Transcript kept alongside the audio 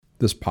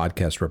This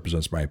podcast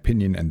represents my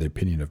opinion and the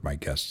opinion of my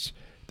guests.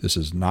 This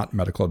is not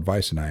medical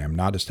advice, and I am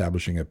not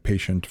establishing a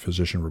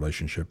patient-physician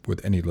relationship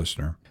with any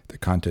listener. The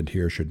content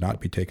here should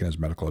not be taken as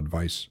medical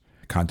advice.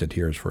 Content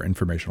here is for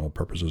informational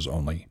purposes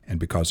only, and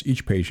because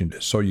each patient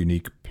is so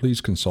unique,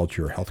 please consult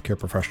your healthcare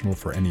professional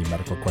for any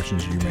medical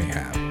questions you may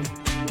have.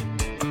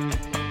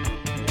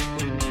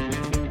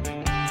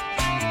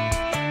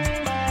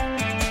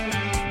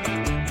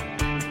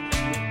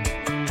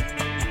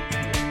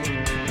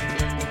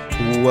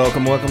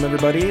 Welcome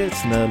everybody.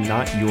 It's the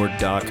Not Your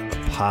Doc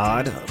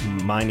pod.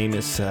 My name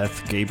is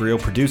Seth Gabriel,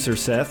 producer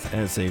Seth,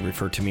 as they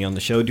refer to me on the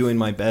show, doing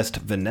my best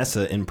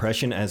Vanessa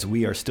impression as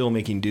we are still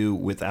making do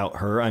without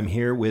her. I'm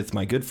here with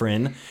my good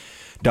friend,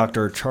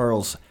 Dr.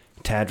 Charles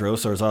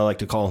Tadros, or as I like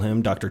to call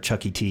him, Dr.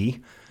 Chucky T.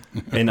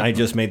 And I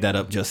just made that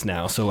up just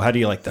now. So how do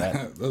you like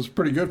that? That's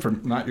pretty good for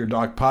Not Your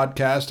Doc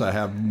podcast. I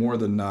have more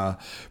than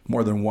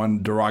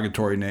one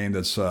derogatory name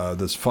that's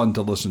fun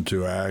to listen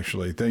to.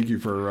 Actually, thank you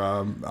for.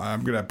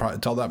 I'm gonna probably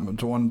tell that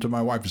to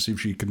my wife to see if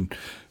she can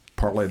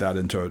parlay that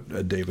into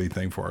a daily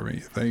thing for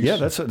me. Thanks. Yeah,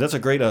 that's a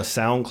great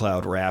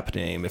SoundCloud rap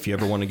name. If you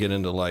ever want to get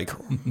into like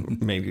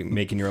maybe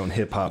making your own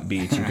hip hop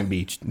beats, you can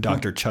be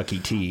Dr. Chucky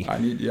T. I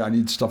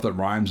need stuff that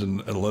rhymes and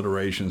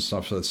alliteration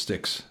stuff that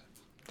sticks.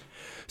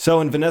 So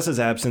in Vanessa's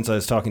absence, I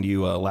was talking to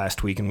you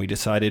last week, and we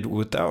decided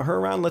without her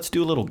around, let's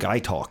do a little guy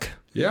talk.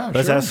 Yeah,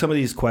 Let's sure. ask some of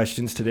these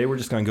questions. Today, we're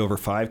just going to go over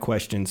 5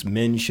 questions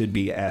men should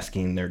be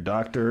asking their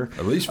doctor.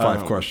 At least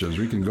 5 questions.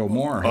 We can go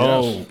more.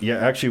 Oh, yes. Yeah.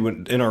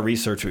 Actually, in our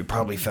research, we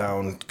probably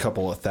found a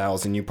couple of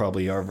thousand. You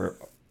probably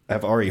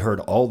have already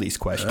heard all these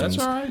questions. That's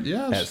all right,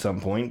 yes. At some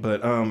point.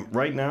 But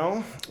right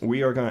now,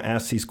 we are going to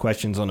ask these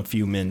questions on a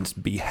few men's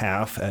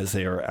behalf as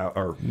they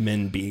are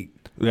men be.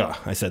 Yeah,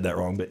 I said that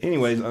wrong. But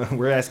anyways,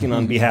 we're asking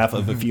on behalf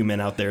of a few men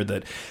out there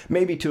that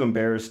may be too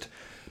embarrassed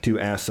to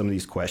ask some of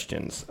these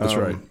questions. That's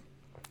right.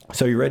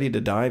 So you ready to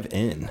dive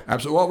in?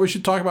 Absolutely. Well, we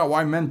should talk about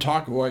why men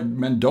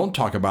don't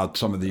talk about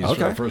some of these.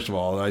 Okay. First of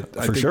all, I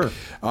think, sure.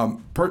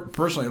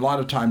 Personally, a lot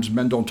of times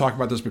men don't talk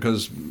about this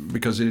because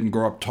they didn't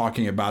grow up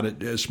talking about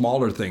it.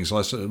 Smaller things,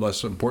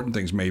 less important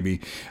things, maybe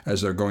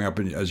as they're growing up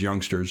as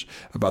youngsters,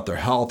 about their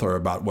health or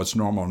about what's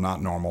normal and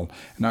not normal.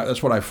 And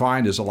that's what I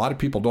find is a lot of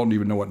people don't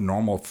even know what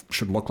normal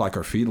should look like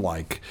or feel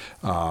like,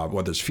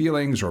 whether it's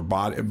feelings or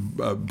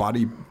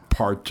body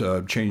part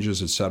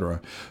changes,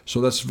 etc. So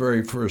that's the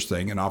very first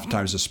thing. And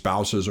oftentimes the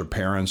spouses or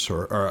parents,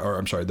 or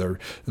I'm sorry, their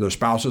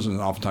spouses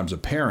and oftentimes the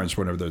parents,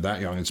 whenever they're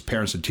that young, it's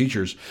parents and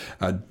teachers,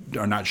 are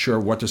not sure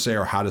what to say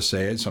or how to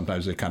say it.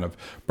 Sometimes they kind of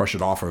brush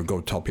it off or go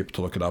tell people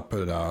to look it up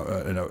in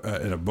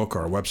a book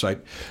or a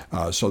website.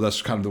 So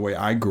that's kind of the way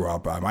I grew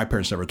up. My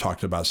parents never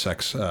talked about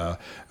sex to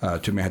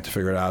me. I had to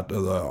figure it out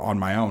on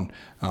my own.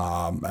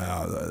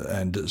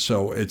 And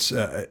so that's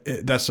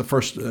the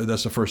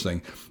first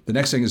thing. The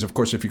next thing is, of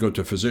course, if you go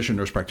to a physician,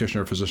 nurse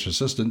practitioner, physician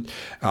assistant,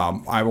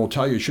 I will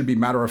tell you it should be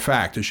matter of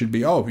fact. It should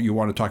be, oh, you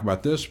want to talk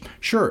about this?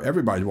 Sure,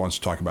 everybody wants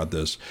to talk about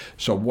this.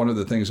 So one of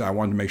the things I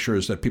wanted to make sure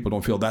is that people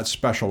don't feel that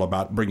special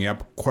about bringing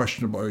up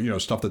questionable,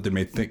 stuff that they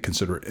may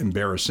consider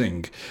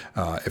embarrassing.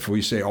 If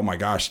we say, oh my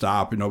gosh,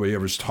 stop, and nobody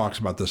ever talks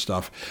about this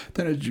stuff,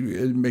 then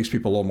it makes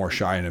people a little more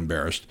shy and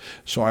embarrassed.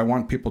 So I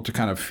want people to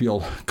kind of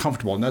feel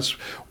comfortable, and that's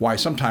why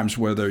sometimes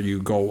whether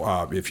you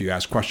go, if you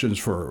ask questions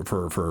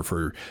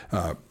for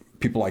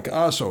people like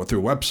us or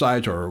through a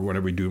website or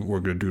whenever we're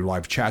going to do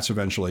live chats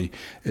eventually,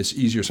 it's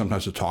easier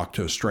sometimes to talk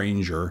to a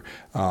stranger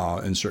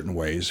in certain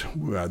ways.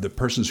 The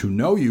persons who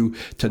know you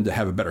tend to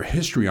have a better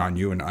history on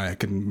you, and I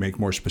can make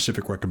more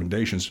specific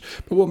recommendations,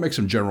 but we'll make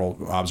some general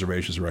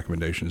observations and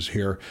recommendations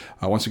here.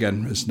 Once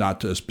again, it's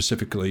not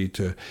specifically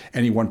to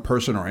any one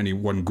person or any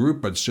one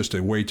group, but it's just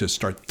a way to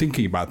start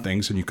thinking about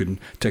things, and you can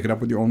take it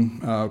up with your own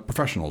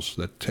professionals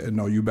that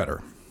know you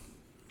better.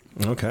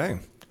 Okay.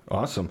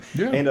 Awesome.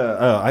 Yeah. And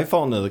I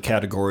fall into the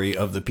category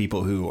of the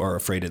people who are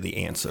afraid of the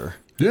answer.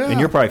 Yeah.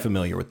 And you're probably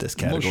familiar with this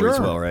category as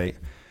sure. well, right?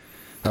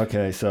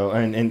 Okay. So,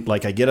 and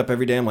like I get up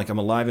every day, I'm like, I'm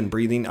alive and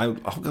breathing. I'll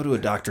go to a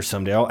doctor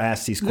someday. I'll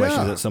ask these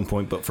questions at some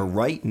point. But for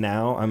right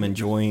now, I'm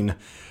enjoying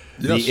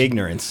the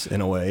ignorance in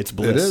a way. It's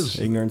bliss. It is.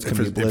 Ignorance can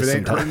be bliss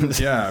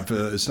sometimes. If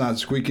it's not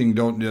squeaking,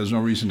 there's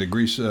no reason to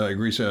grease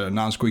a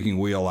non-squeaking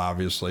wheel,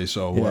 obviously.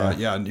 So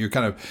you're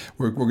kind of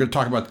we're going to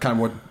talk about kind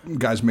of what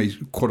guys may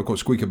quote unquote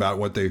squeak about,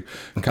 what they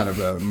kind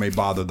of may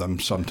bother them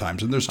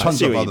sometimes, and there's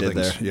tons of other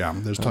things. There. Yeah,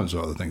 there's tons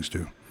of other things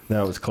too.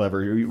 That was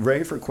clever. Are you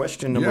ready for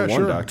question number 1,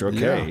 sure. Doctor?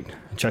 Okay, yeah.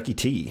 Chucky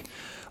T.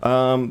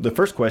 The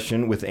first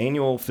question, with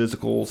annual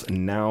physicals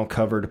now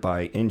covered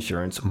by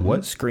insurance,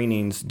 what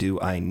screenings do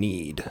I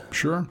need?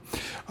 Sure.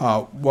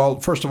 Well,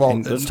 first of all,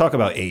 and let's talk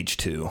about age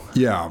too.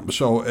 Yeah.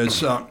 So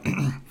it's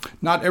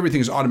not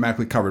everything is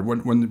automatically covered.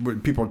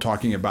 When people are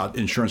talking about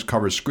insurance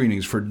coverage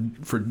screenings, for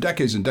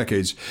decades and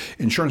decades,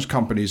 insurance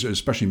companies,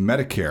 especially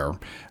Medicare,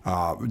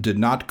 did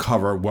not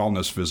cover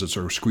wellness visits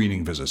or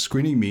screening visits.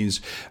 Screening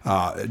means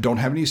don't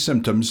have any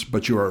symptoms,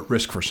 but you are at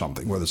risk for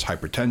something, whether it's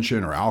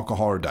hypertension or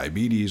alcohol or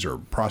diabetes or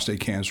prostate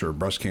cancer or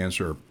breast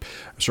cancer,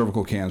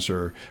 cervical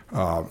cancer,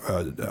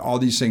 all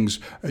these things.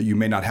 You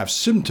may not have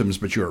symptoms,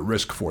 but you're at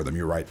risk for them.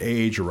 Your right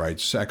age, your right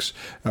sex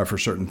for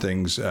certain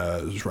things,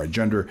 right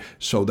gender,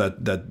 so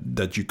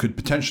that you could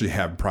potentially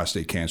have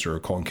prostate cancer or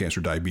colon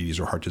cancer, diabetes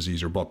or heart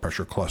disease or blood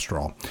pressure,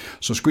 cholesterol.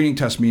 So screening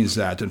test means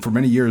that, and for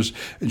many years,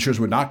 insurance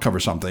would not cover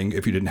something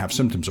if you didn't have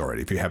symptoms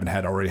already. If you haven't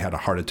already had a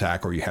heart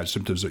attack or you had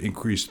symptoms of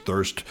increased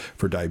thirst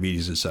for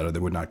diabetes, etc., they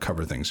would not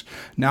cover things.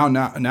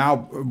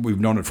 Now we've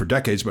known it for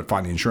decades, but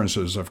finally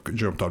insurances have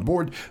jumped on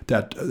board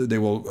that they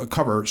will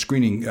cover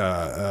screening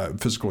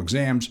physical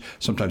exams,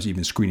 sometimes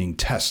even screening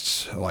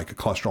tests like a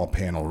cholesterol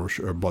panel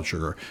or blood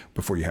sugar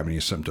before you have any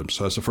symptoms.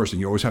 So that's the first thing.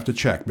 You always have to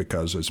check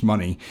because it's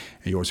money,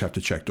 and you always have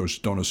to check.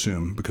 Don't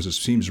assume because it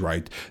seems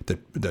right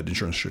that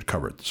insurance should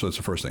cover it. So that's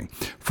the first thing.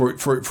 For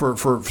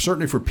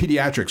certainly for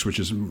pediatrics, which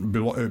is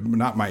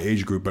not my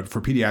age group, but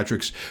for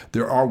pediatrics,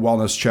 there are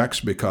wellness checks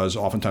because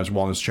oftentimes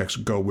wellness checks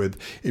go with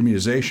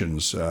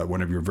immunizations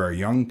whenever you're very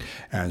young,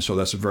 and so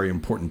that's a very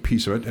important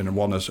piece of it. And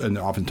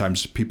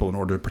oftentimes people, in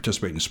order to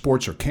participate in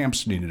sports or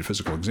camps, needed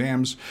physical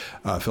exams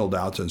filled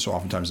out, and so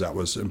oftentimes that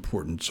was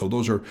important. So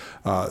those are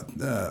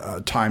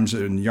times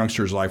in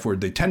youngsters' life where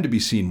they tend to be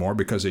seen more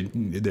because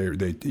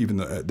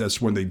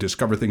that's when they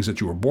discover things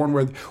that you were born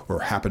with or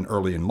happen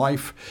early in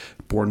life.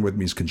 Born with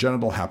means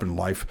congenital, happen in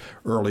life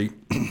early.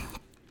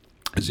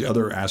 Is the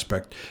other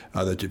aspect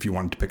that if you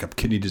wanted to pick up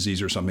kidney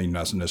disease or something, you're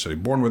not necessarily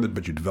born with it,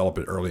 but you develop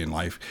it early in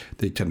life,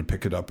 they tend to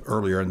pick it up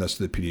earlier, and that's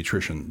the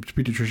pediatrician.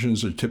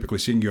 Pediatricians are typically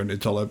seeing you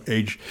until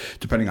age,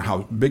 depending on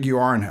how big you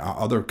are and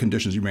other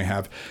conditions you may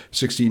have,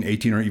 16,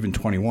 18, or even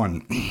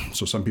 21.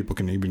 So some people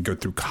can even go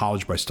through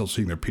college by still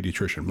seeing their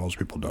pediatrician. Most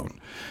people don't.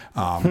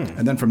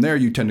 And then from there,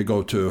 you tend to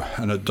go to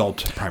an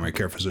adult primary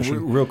care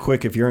physician. Real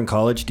quick, if you're in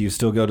college, do you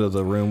still go to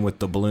the room with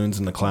the balloons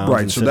and the clowns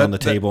and sit on the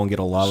table and get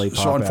a lollipop?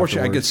 So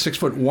unfortunately, afterwards? I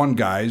get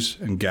 6'1" guys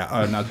and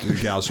not the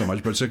gals so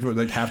much, but 6 foot,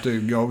 they have to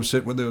go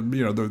sit with the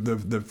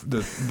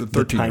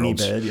 13-year-olds. Tiny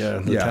bed,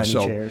 tiny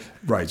chairs.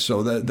 Right.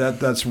 So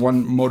that's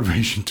one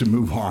motivation to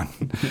move on,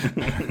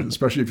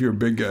 especially if you're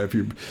big. If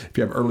you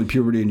have early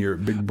puberty and you're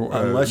big.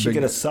 Unless you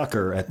get a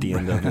sucker at the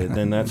end of it,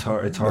 then that's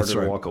hard. It's harder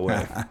to walk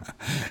away.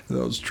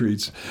 Those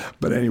treats.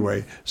 But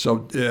anyway, so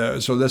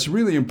that's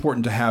really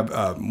important to have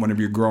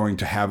whenever you're growing,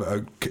 to have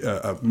a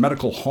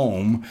medical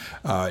home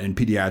in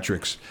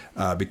pediatrics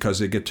because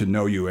they get to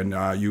know you,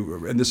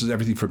 and this is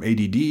everything from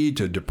ADD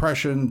to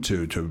depression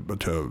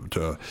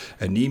to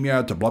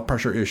anemia to blood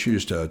pressure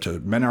issues to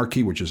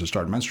menarche, which is the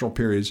start of menstrual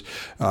periods,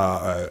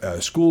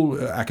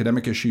 school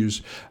academic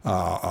issues,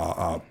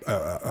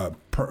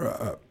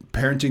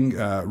 parenting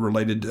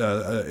related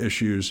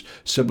issues,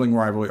 sibling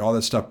rivalry, all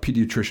that stuff.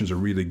 Pediatricians are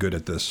really good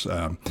at this,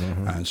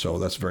 and so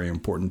that's very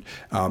important.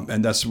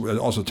 And that's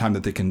also time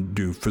that they can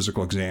do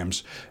physical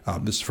exams.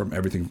 This is from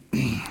everything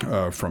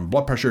from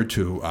blood pressure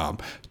to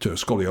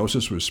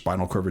scoliosis with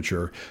spinal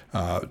curvature,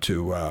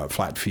 to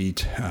flat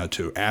feet,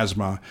 to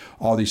asthma.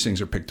 All these things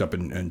are picked up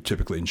in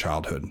typically in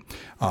childhood.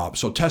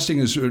 So testing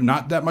is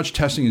not that much.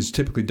 Testing is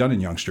typically done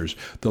in youngsters.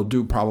 They'll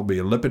do probably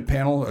a lipid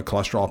panel, a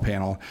cholesterol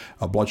panel,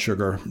 a blood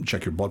sugar,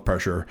 check your blood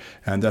pressure,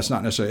 and that's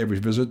not necessarily every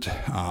visit.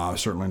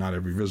 Certainly not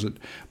every visit,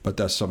 but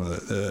that's some of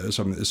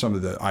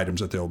the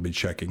items that they'll be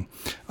checking.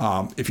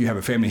 If you have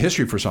a family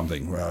history for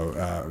something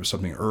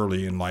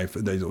early in life,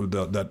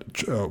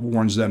 that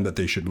warns them that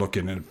they should look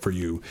in it for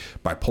you.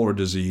 Bipolar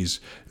disease,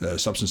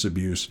 substance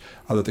abuse,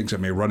 other things that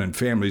may run in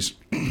families.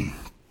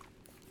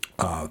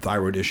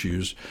 Thyroid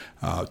issues,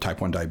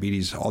 type 1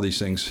 diabetes, all these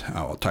things.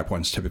 Type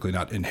 1 is typically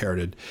not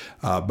inherited,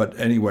 but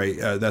anyway,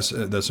 that's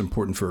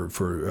important for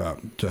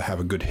to have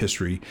a good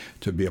history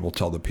to be able to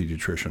tell the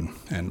pediatrician.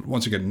 And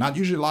once again, not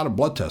usually a lot of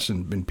blood tests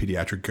in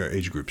pediatric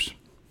age groups.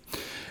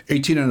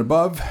 18 and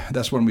above,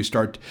 that's when we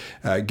start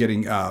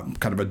getting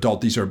kind of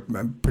adult. These are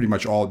pretty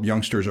much all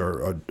youngsters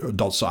are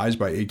adult size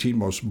by 18.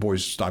 Most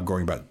boys stop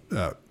growing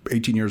about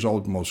 18 years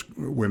old. Most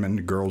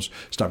women, girls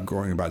stop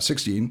growing about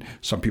 16.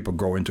 Some people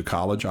grow into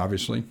college,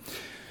 obviously.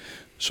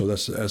 So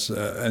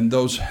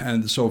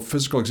so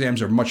physical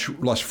exams are much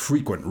less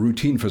frequent.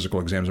 Routine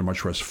physical exams are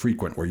much less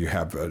frequent, where you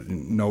have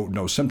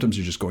no symptoms.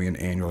 You're just going in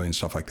annually and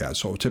stuff like that.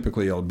 So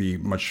typically it'll be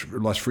much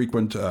less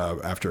frequent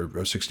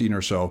after 16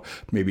 or so,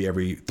 maybe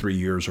every 3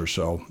 years or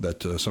so,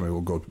 that somebody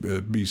will go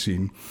be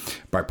seen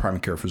by a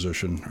primary care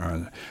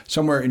physician.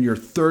 Somewhere in your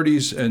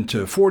 30s and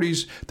to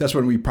 40s, that's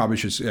when we probably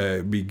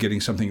should be getting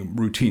something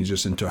routine,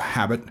 just into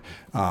habit.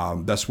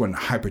 That's when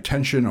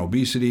hypertension,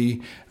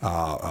 obesity,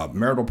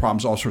 marital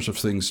problems, all sorts of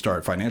things things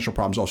start, financial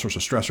problems, all sorts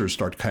of stressors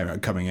start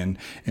coming in,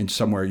 and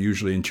somewhere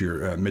usually into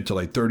your mid to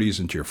late 30s,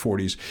 into your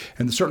 40s.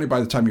 And certainly by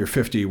the time you're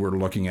 50, we're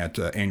looking at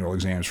annual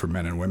exams for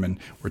men and women.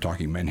 We're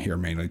talking men here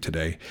mainly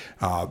today.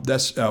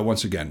 That's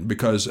once again,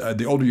 because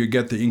the older you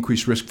get, the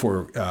increased risk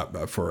for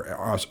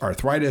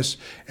arthritis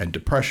and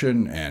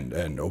depression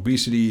and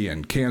obesity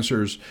and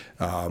cancers,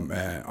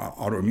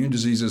 autoimmune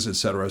diseases,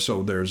 etc.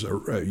 So there's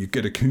you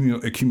get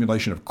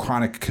accumulation of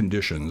chronic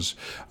conditions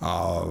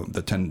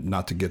that tend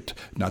not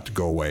to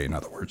go away, in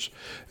other words,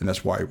 and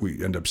that's why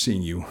we end up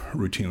seeing you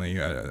routinely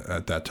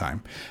at that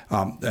time.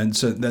 And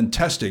so then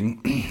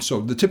testing.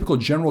 So the typical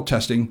general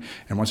testing,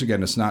 and once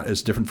again,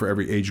 it's different for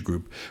every age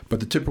group, but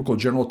the typical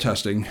general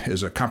testing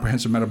is a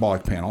comprehensive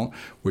metabolic panel,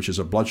 which is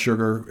a blood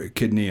sugar,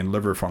 kidney, and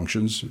liver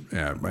functions,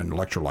 and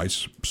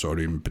electrolytes,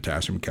 sodium,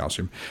 potassium,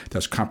 calcium.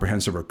 That's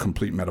comprehensive or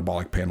complete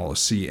metabolic panel, a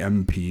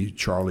CMP,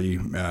 Charlie,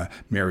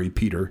 Mary,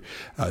 Peter,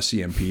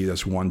 CMP.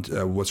 That's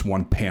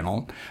one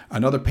panel.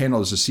 Another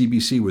panel is a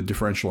CBC with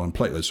differential and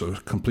platelets. So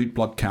complete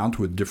blood count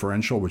with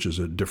differential, which is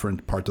a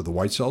different part of the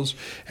white cells,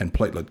 and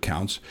platelet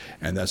counts.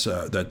 And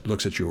that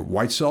looks at your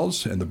white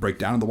cells and the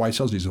breakdown of the white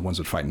cells. These are the ones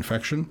that fight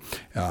infection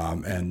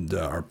and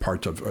are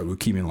part of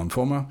leukemia and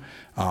lymphoma.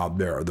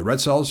 There are the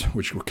red cells,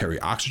 which will carry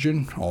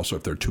oxygen. Also,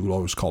 if they're too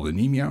low, it's called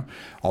anemia.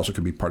 Also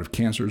can be part of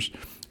cancers.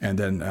 And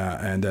then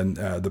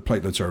the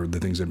platelets are the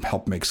things that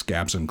help make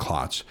scabs and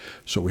clots.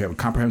 So we have a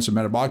comprehensive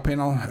metabolic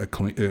panel, a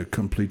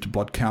complete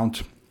blood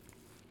count,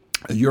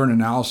 a urine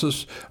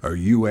analysis, or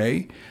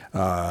UA.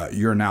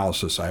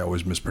 Urinalysis, I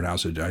always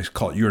mispronounce it. I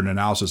call it urine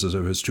analysis as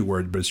if it's two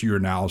words, but it's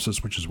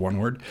urinalysis, which is one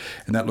word.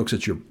 And that looks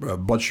at your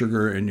blood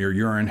sugar in your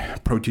urine,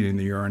 protein in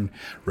the urine,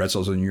 red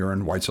cells in the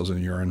urine, white cells in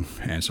the urine,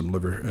 and some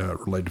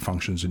liver-related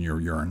functions in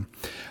your urine.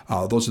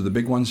 Those are the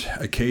big ones.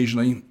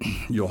 Occasionally,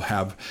 you'll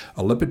have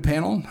a lipid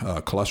panel,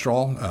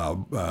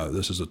 cholesterol.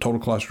 This is the total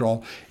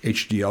cholesterol,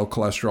 HDL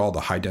cholesterol,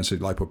 the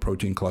high-density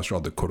lipoprotein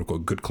cholesterol, the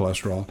quote-unquote good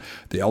cholesterol,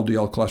 the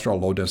LDL cholesterol,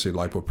 low-density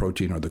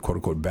lipoprotein, or the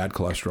quote-unquote bad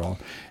cholesterol,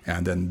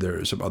 and then there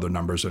are some other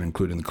numbers that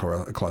include in the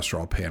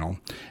cholesterol panel.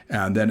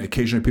 And then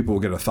occasionally people will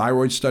get a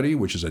thyroid study,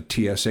 which is a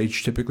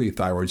TSH, typically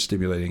thyroid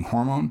stimulating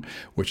hormone,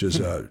 which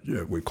is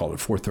we call it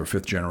fourth or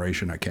fifth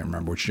generation. I can't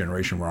remember which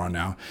generation we're on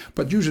now,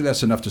 but usually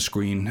that's enough to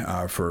screen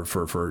for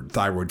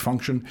thyroid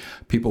function.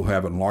 People who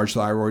have enlarged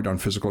thyroid on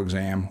physical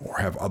exam or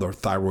have other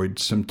thyroid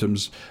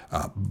symptoms,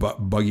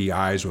 buggy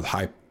eyes with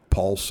high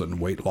pulse and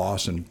weight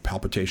loss and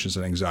palpitations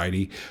and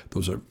anxiety.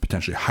 Those are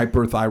potentially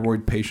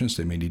hyperthyroid patients.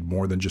 They may need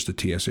more than just a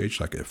TSH,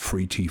 like a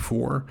free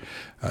T4.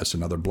 It's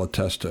another blood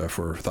test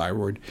for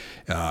thyroid.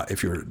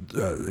 If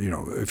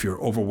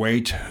you're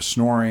overweight,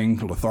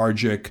 snoring,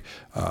 lethargic,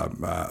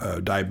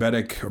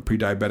 diabetic or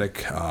pre-diabetic,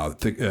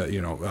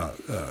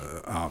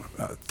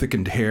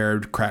 thickened hair,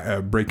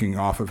 breaking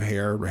off of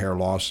hair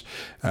loss,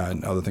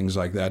 and other things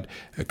like that.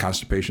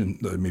 Constipation,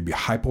 maybe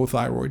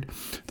hypothyroid.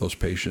 Those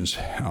patients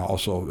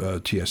also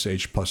TSH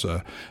plus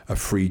a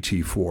free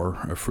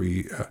T4, a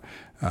free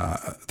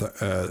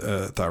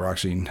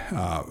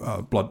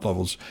thyroxine blood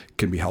levels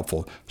can be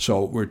helpful.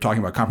 So we're talking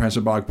about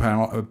comprehensive metabolic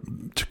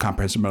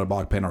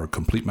panel, or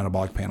complete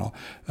metabolic panel,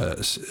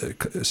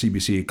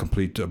 CBC,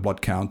 complete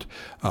blood count,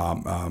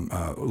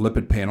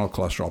 lipid panel,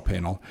 cholesterol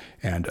panel,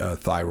 and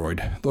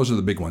thyroid. Those are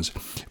the big ones.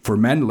 For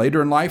men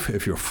later in life,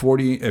 if you're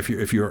 40,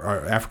 if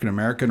you're African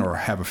American or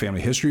have a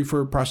family history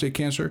for prostate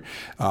cancer,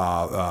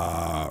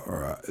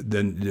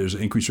 then there's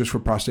an increased risk for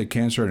prostate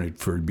cancer and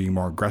for being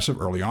more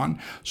aggressive early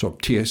on. So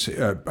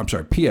PSA,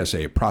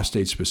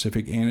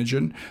 prostate-specific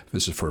antigen.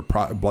 This is for a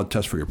blood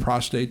test for your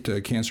prostate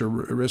cancer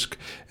risk,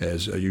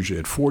 is usually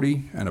at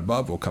 40 and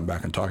above. We'll come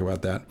back and talk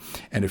about that.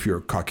 And if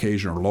you're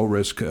Caucasian or low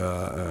risk,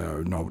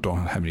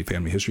 don't have any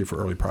family history for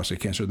early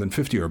prostate cancer, then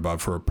 50 or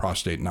above for a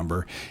prostate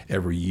number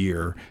every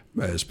year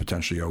is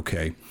potentially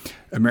okay.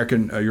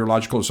 American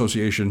Urological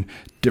Association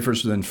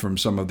differs then from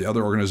some of the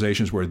other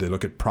organizations where they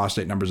look at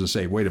prostate numbers and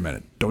say, wait a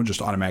minute, don't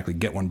just automatically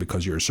get one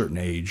because you're a certain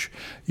age.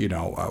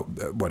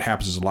 What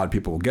happens is a lot of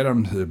people will get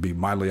them. They'll be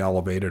mildly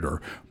elevated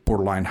or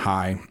borderline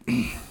high.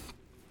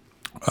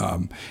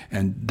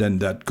 And then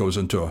that goes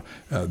into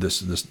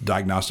this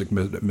diagnostic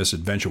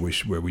misadventure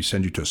where we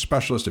send you to a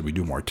specialist and we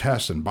do more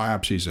tests and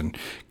biopsies and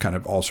kind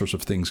of all sorts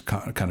of things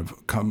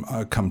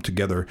come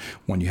together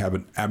when you have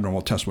an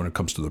abnormal test when it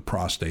comes to the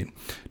prostate.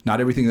 Not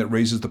everything that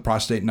raises the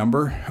prostate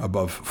number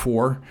above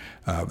 4,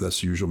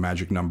 that's the usual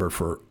magic number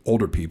for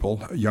older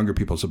people. Younger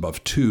people is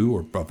above 2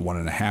 or above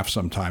 1.5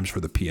 sometimes for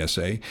the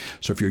PSA.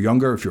 So if you're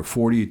younger, if you're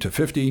 40 to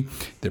 50,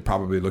 they're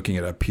probably looking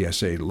at a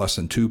PSA less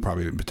than 2,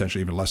 probably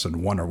potentially even less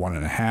than 1 or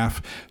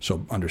 1.5.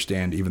 So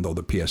understand, even though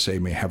the PSA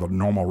may have a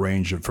normal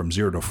range of from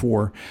 0 to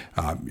 4,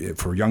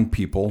 for young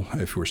people,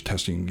 if we're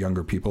testing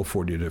younger people,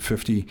 40 to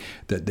 50,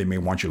 that they may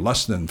want you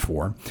less than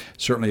 4.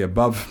 Certainly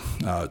above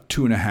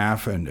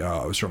 2.5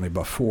 and certainly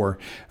above 4,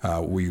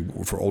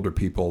 for older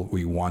people,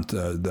 we want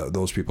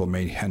those people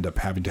may end up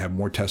having to have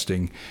more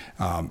testing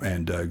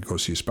and go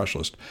see a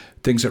specialist.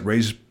 Things that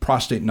raise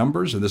prostate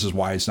numbers, and this is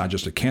why it's not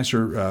just a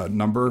cancer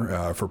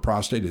number for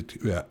prostate.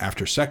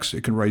 After sex,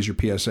 it can raise your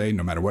PSA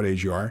no matter what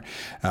age you are.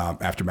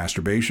 After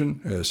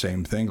masturbation,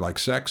 same thing, like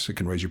sex, it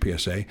can raise your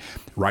PSA.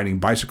 Riding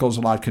bicycles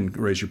a lot can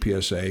raise your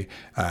PSA.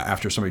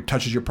 After somebody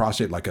touches your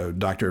prostate, like a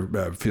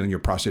doctor feeling your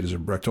prostate as a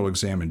rectal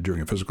exam and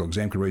during a physical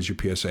exam can raise your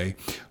PSA.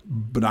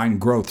 Benign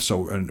growth,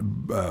 so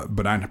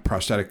benign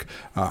prostatic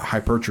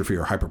hypertrophy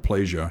or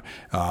hyperplasia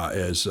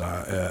is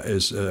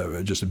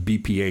just a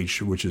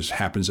BPH, which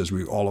happens as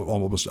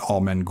almost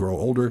all men grow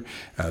older,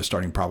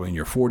 starting probably in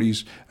your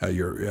 40s.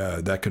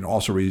 That can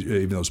also raise,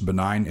 even though it's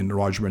benign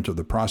enlargement of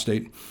the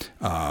prostate,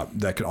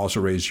 that can also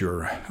raise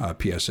your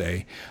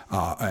PSA,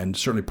 and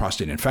certainly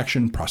prostate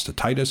infection,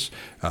 prostatitis,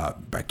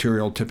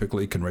 bacterial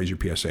typically can raise your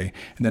PSA,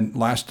 and then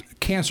last,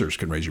 cancers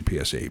can raise your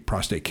PSA.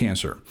 Prostate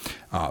cancer,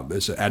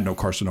 it's an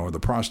adenocarcinoma of the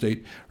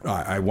prostate.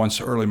 I once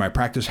early in my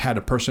practice had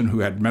a person who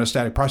had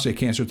metastatic prostate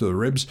cancer to the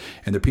ribs,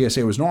 and the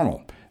PSA was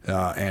normal.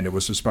 And it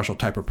was a special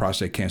type of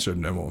prostate cancer,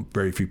 and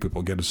very few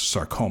people get a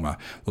sarcoma.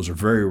 Those are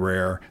very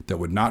rare that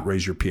would not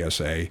raise your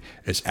PSA.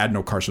 It's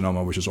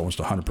adenocarcinoma, which is almost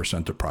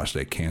 100% of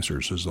prostate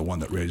cancers, is the one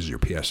that raises your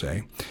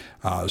PSA.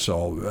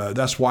 So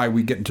that's why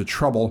we get into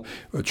trouble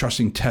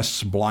trusting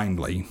tests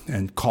blindly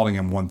and calling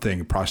them one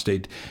thing.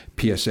 Prostate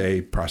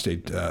PSA,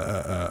 prostate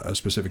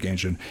specific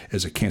antigen,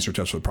 is a cancer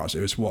test for the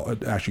prostate.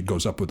 It actually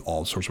goes up with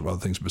all sorts of other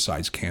things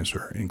besides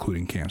cancer,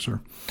 including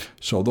cancer.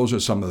 So those are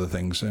some of the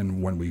things,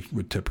 and when we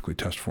would typically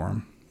test for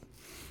them.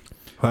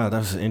 Wow, that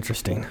was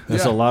interesting.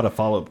 There's a lot of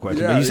follow-up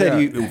questions. Yeah, but you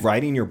said you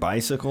riding your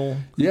bicycle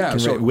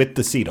with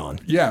the seat on.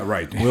 Yeah,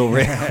 right. Will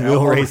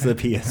raise the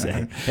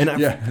PSA. And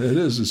it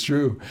is. It's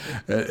true.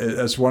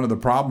 That's one of the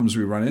problems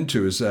we run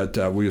into is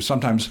that we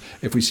sometimes,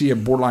 if we see a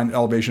borderline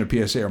elevation of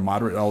PSA or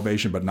moderate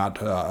elevation, but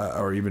not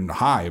or even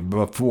high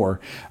above 4,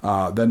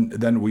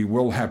 then we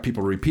will have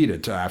people repeat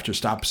it after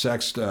stop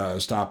sex,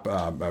 stop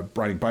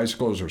riding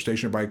bicycles or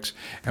stationary bikes,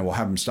 and we'll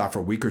have them stop for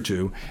a week or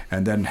two,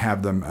 and then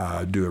have them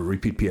do a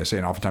repeat PSA,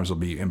 and oftentimes they'll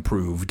be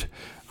improved.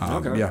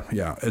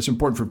 Yeah. It's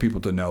important for people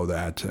to know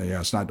that.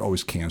 It's not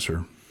always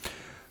cancer.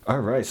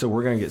 All right, so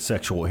we're going to get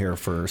sexual here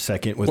for a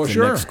second with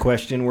next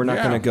question. We're not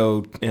going to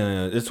go,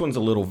 this one's a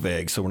little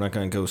vague, so we're not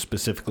going to go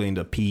specifically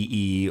into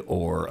PE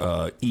or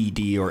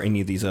ED or any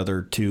of these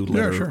other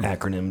 2-letter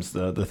acronyms,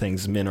 the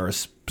things men are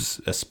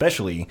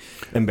especially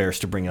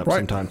embarrassed to bring up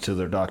sometimes to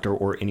their doctor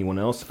or anyone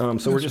else.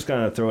 So we're just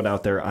going to throw it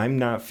out there. I'm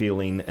not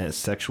feeling as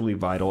sexually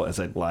vital as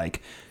I'd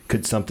like.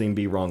 Could something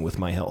be wrong with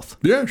my health?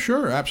 Yeah,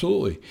 sure,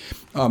 absolutely.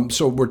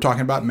 So we're talking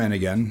about men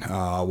again.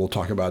 We'll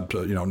talk about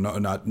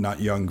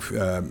not young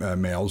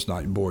males,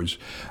 not boys.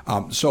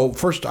 So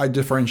first, I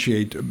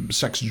differentiate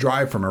sex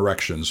drive from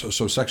erections.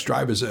 So sex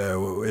drive is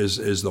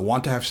the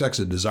want to have sex,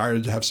 the desire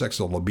to have sex,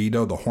 the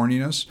libido, the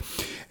horniness,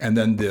 and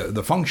then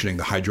the functioning,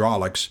 the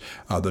hydraulics,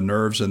 the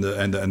nerves, and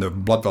the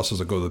blood vessels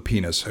that go to the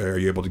penis. Are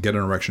you able to get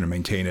an erection and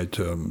maintain it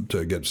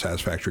to get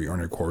satisfactory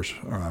intercourse?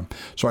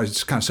 So I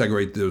just kind of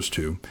segregate those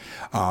two.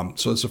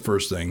 So that's the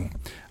first thing.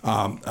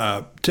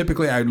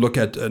 Typically, I look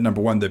at, number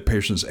one, the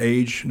patient's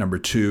age. Number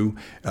two,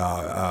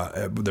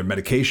 their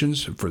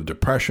medications for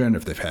depression,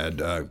 if they've had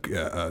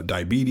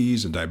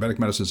diabetes and diabetic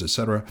medicines,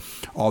 etc.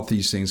 All of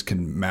these things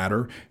can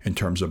matter in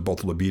terms of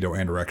both libido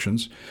and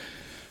erections.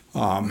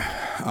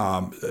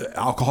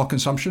 Alcohol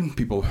consumption.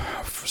 People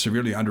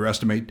severely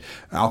underestimate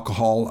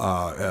alcohol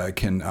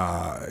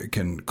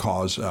can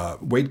cause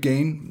weight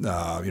gain.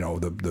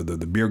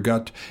 The beer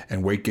gut,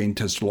 and weight gain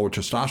tends to lower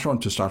testosterone.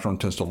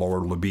 Testosterone tends to lower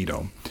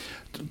libido.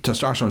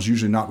 Testosterone is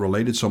usually not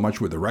related so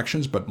much with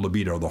erections, but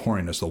libido, the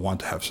horniness, the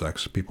want to have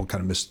sex. People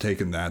kind of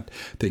mistaken that,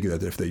 thinking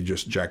that if they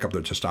just jack up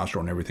their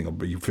testosterone, everything will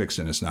be fixed,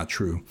 and it's not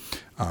true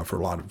for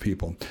a lot of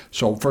people.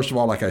 So first of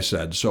all, like I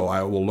said, so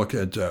I will look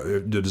at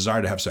the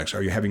desire to have sex.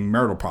 Are you having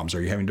marital problems?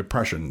 Are you having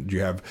depression?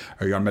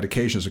 Are you on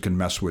medications that can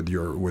mess with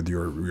your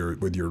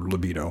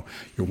libido?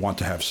 You want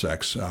to have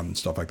sex,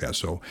 stuff like that.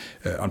 So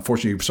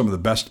unfortunately, some of the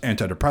best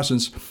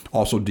antidepressants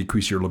also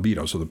decrease your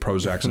libido. So the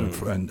Prozacs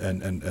and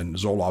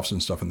Zolofts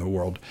and stuff in the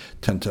world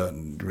tend to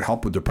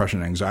help with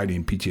depression, anxiety,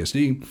 and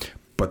PTSD,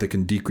 but they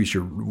can decrease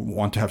your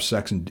want to have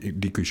sex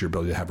and decrease your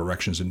ability to have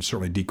erections, and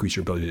certainly decrease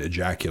your ability to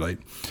ejaculate.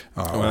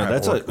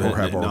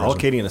 All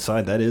kidding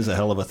aside, that is a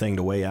hell of a thing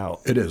to weigh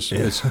out. It is.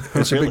 It's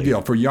a big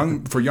deal for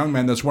young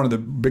men. That's one of the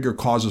bigger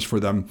causes for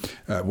them: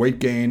 weight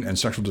gain and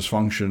sexual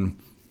dysfunction.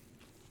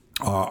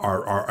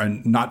 Are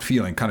not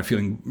feeling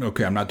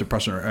okay. I'm not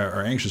depressed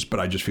or anxious, but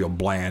I just feel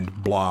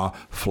bland, blah,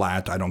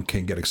 flat.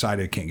 Can't get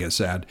excited, can't get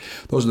sad.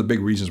 Those are the big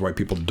reasons why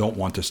people don't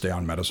want to stay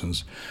on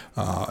medicines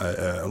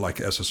like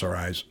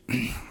SSRIs.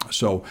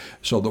 So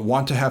the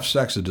want to have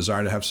sex, the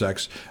desire to have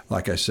sex,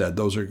 like I said,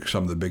 those are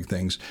some of the big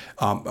things.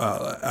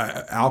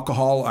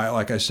 Alcohol,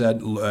 like I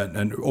said,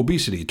 and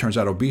obesity. It turns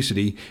out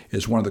obesity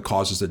is one of the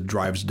causes that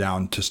drives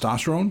down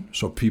testosterone.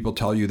 So people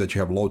tell you that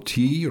you have low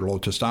T or low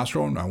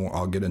testosterone.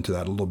 I'll get into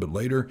that a little bit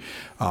later.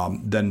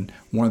 Then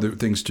one of the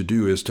things to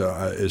do is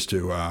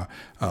to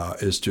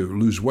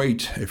lose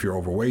weight. If you're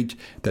overweight,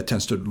 that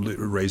tends to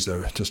raise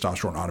the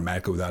testosterone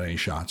automatically without any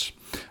shots.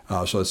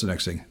 So that's the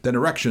next thing. Then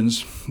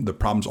erections, the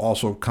problems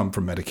also come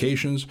from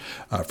medications,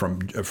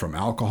 from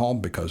alcohol,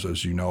 because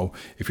as you know,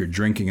 if you're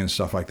drinking and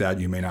stuff like that,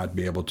 you may not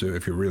be able to,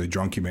 if you're really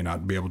drunk, you may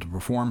not be able to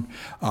perform.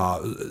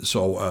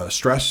 So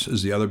stress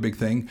is the other big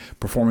thing.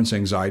 Performance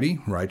anxiety,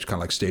 right? It's kind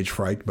of like stage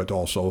fright, but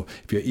also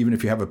even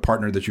if you have a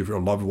partner that you've, a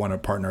loved one, a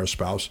partner, a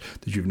spouse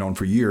that you've known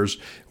for years,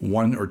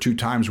 1 or 2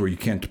 times where you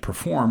can't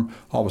perform,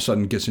 all of a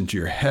sudden gets into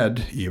your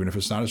head, even if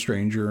it's not a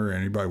stranger or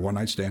anybody, one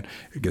night stand,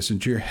 it gets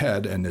into your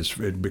head and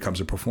it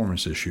becomes a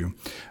performance issue.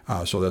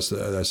 So that's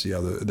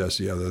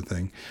the other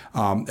thing.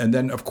 And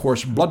then of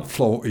course blood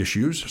flow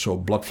issues. So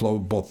blood flow,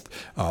 both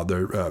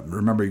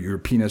remember your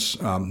penis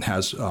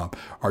has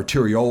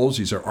arterioles.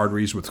 These are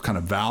arteries with kind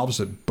of valves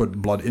that put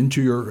blood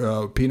into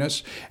your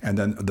penis, and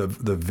then the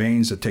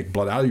veins that take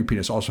blood out of your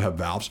penis also have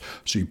valves.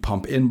 So you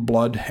pump in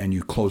blood and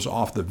you close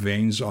off the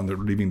veins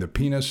leaving the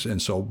penis,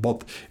 and so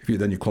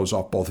then you close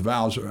off both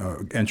valves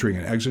entering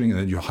and exiting, and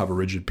then you'll have a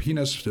rigid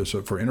penis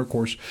for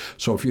intercourse.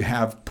 So if you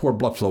have poor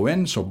blood flow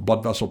in, so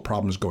blood vessel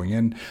problems going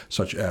in,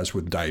 such as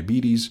with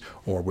diabetes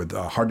or with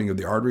hardening of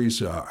the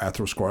arteries,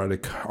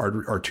 atherosclerotic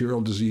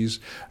arterial disease,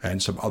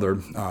 and some other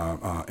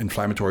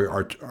inflammatory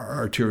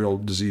arterial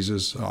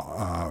diseases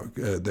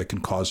that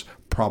can cause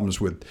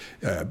problems with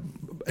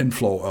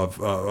inflow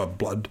of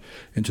blood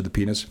into the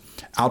penis.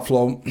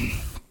 Outflow,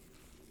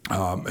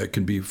 it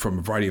can be from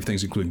a variety of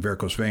things, including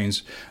varicose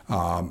veins,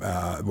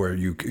 where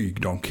you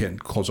can't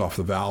close off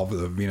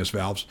the venous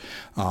valves.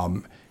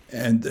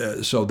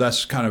 So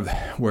that's kind of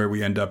where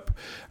we end up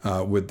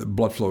with the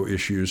blood flow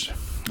issues.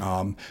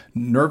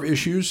 Nerve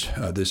issues.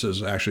 This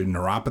is actually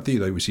neuropathy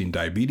that we see in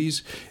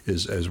diabetes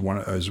is one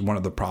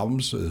of the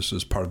problems. This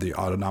is part of the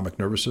autonomic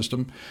nervous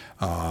system.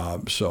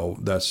 So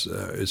that's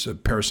it's a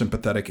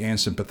parasympathetic and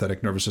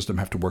sympathetic nervous system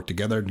have to work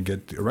together to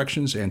get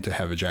erections and to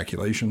have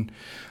ejaculation.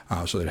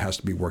 So it has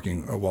to be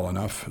working well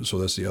enough. So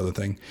that's the other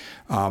thing.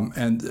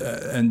 And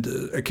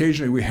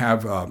occasionally we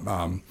have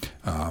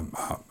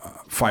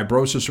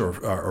fibrosis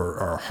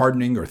or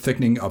hardening or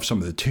thickening of some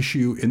of the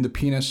tissue in the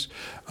penis.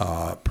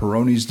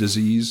 Peyronie's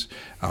disease.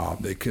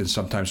 It can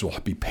sometimes will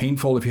be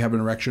painful if you have an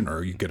erection,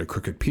 or you get a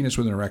crooked penis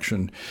with an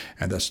erection,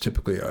 and that's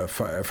typically a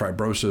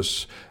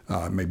fibrosis,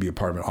 maybe a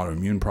part of an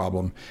autoimmune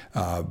problem,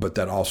 but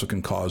that also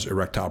can cause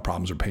erectile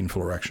problems or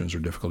painful erections or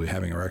difficulty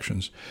having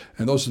erections.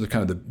 And those are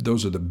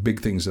the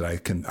big things that I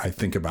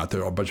think about.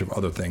 There are a bunch of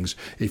other things.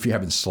 If you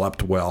haven't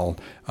slept well,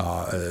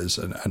 is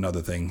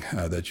another thing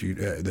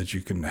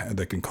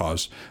that can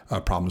cause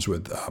problems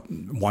with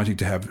wanting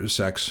to have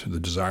sex, the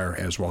desire,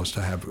 as well as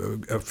to have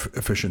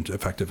efficient,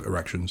 effective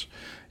erections.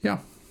 Yeah,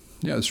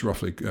 that's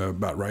roughly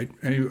about right.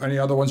 Any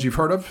other ones you've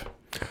heard of?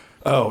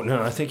 Oh,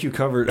 no, I think you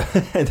covered.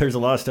 There's a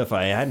lot of stuff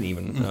I hadn't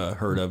even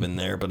heard of in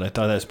there, but I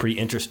thought that was pretty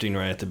interesting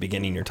right at the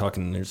beginning. You're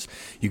talking,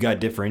 you got to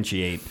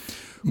differentiate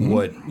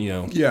what,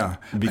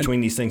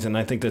 between these things. And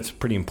I think that's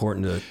pretty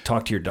important to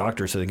talk to your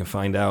doctor so they can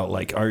find out,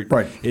 like,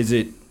 is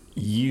it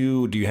do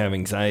you have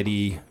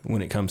anxiety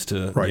when it comes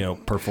to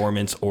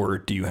performance, or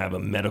do you have a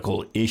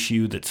medical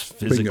issue that's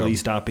physically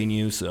stopping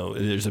you? So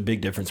there's a big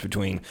difference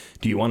between,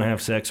 do you want to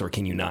have sex or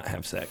can you not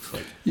have sex?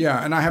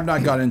 And I have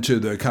not got into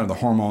the kind of the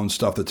hormone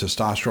stuff that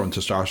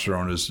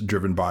testosterone is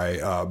driven by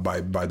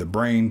the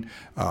brain,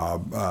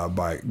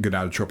 by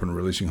gonadotropin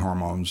releasing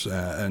hormones,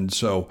 and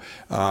so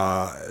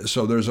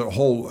there's a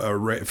whole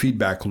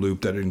feedback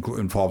loop that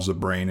involves the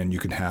brain, and you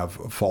can have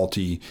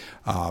faulty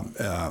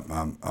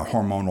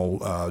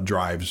hormonal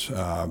drives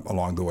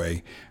along the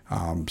way.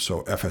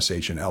 So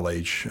FSH and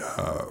LH,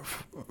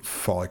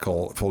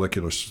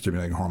 follicular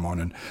stimulating hormone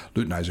and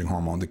luteinizing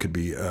hormone, that could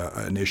be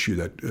an issue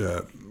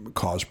that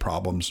cause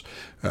problems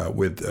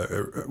with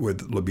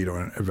libido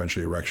and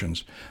eventually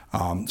erections.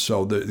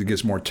 So it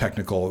gets more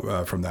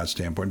technical from that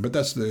standpoint, but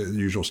that's the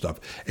usual stuff.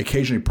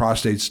 Occasionally,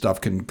 prostate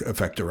stuff can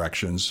affect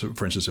erections.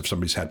 For instance, if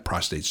somebody's had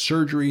prostate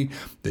surgery,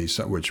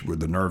 which with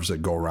the nerves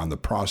that go around the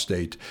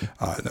prostate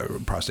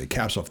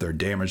capsule, if they're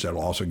damaged,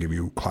 that'll also give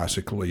you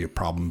classically a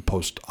problem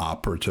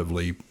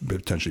post-operatively,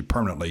 potentially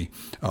permanently,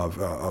 of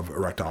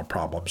erectile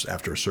problems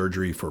after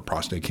surgery for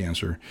prostate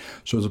cancer.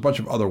 So there's a bunch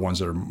of other ones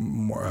that are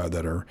more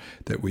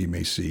that we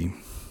may see.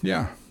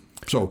 Yeah.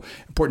 So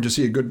important to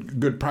see a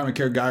good primary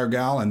care guy or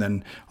gal, and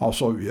then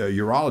also a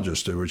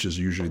urologist, which is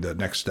usually the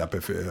next step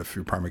if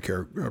your primary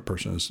care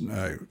person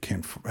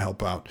can't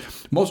help out.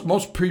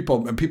 Most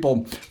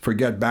people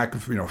forget back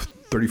 30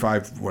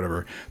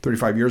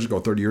 years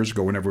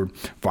ago, whenever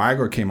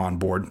Viagra came on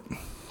board.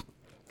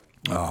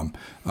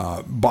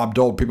 Bob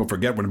Dole, people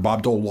forget when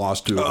Bob Dole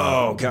lost to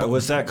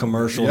was that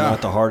commercial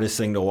not the hardest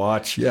thing to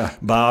watch?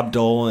 Bob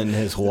Dole and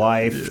his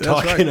wife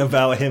talking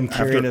about him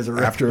carrying his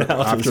erection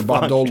after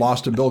Bob Dole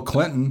lost to Bill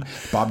Clinton.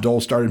 Bob Dole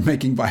started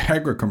making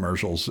Viagra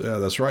commercials. Yeah,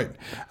 that's right.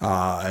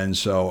 And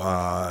so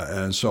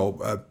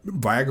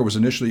Viagra was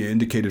initially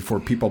indicated for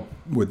people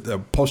with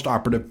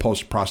post-operative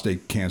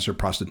post-prostate cancer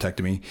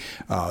prostatectomy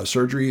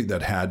surgery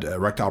that had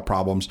erectile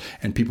problems,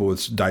 and people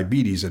with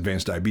diabetes,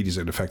 advanced diabetes,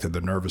 that affected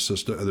the nervous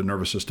system, the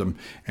nervous system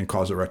and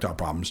cause erectile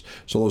problems.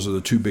 So those are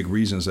the two big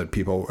reasons that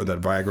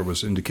Viagra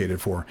was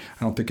indicated for.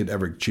 I don't think it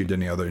ever achieved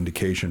any other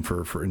indication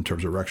for in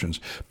terms of erections.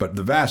 But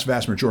the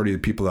vast majority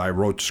of the people that I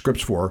wrote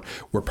scripts for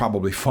were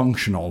probably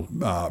functional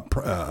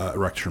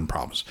erection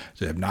problems.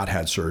 They have not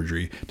had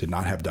surgery, did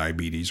not have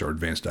diabetes or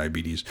advanced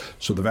diabetes.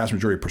 So the vast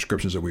majority of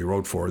prescriptions that we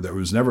wrote for, that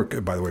was never,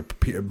 by the way,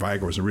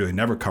 Viagra was really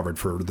never covered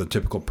for the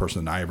typical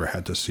person that I ever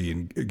had to see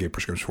and gave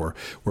prescriptions for,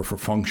 were for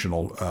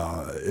functional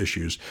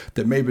issues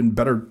that may have been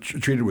better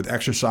treated with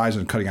exercise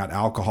and cutting out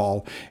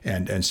alcohol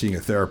and seeing a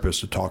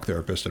therapist, a talk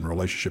therapist and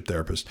relationship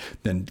therapist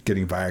than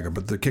getting Viagra.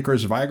 But the kicker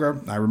is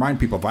Viagra, I remind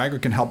people,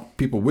 Viagra can help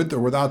people with or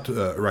without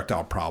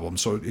erectile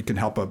problems. So it can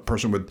help a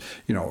person with,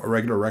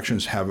 irregular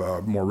erections have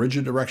a more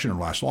rigid erection and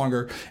last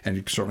longer, and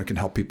it certainly can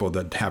help people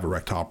that have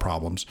erectile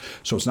problems.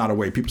 So it's not a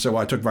way people say,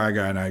 well, I took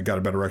Viagra and I got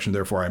a better erection,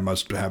 therefore I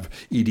must have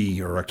ED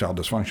or erectile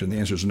dysfunction. The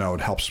answer is no.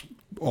 It helps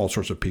all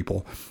sorts of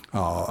people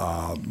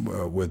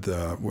with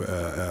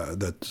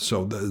that.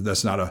 So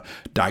that's not a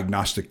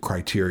diagnostic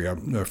criteria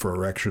for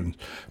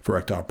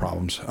erectile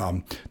problems.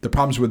 The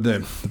problems with the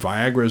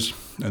Viagras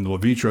and the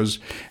Levitras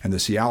and the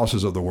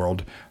Cialises of the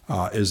world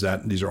is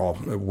that these are all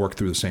work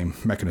through the same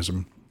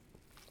mechanism.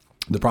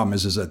 The problem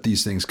is that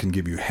these things can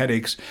give you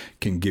headaches,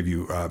 can give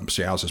you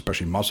Cialis,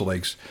 especially muscle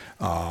aches.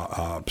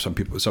 Some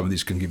of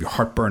these can give you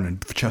heartburn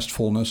and chest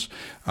fullness.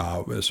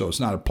 So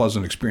it's not a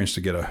pleasant experience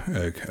to get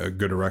a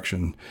good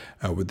erection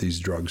with these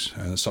drugs.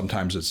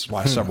 Sometimes it's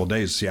lasts several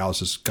days. Cialis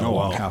has got a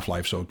long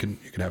half-life, so you can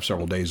have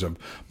several days of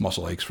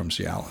muscle aches from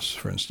Cialis,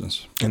 for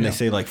instance. And they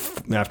say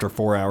after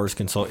 4 hours,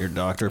 consult your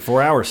doctor.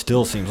 4 hours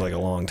still seems like a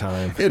long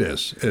time. It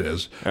is.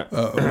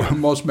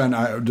 Most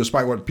men,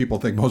 despite what people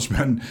think, most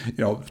men,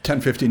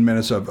 10, 15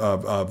 minutes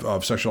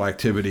of sexual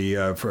activity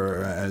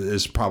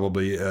is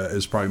probably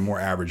more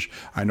average.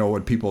 I know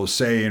what people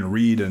say and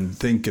read and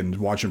think and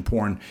watching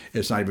porn.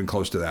 It's not even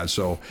close to that.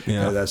 So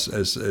that's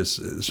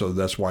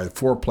why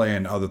foreplay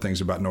and other things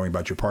about knowing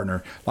about your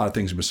partner, a lot of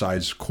things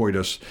besides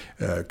coitus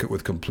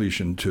with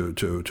completion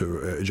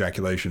to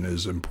ejaculation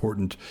is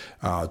important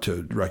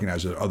to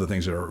recognize that other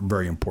things that are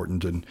very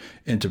important in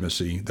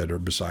intimacy that are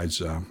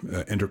besides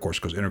intercourse,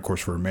 because intercourse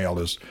for a male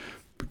is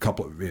a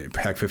couple of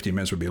 15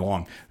 minutes would be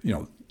long.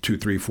 2,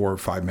 3, 4,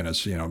 5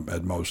 minutes,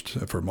 at most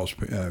for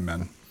most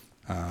men.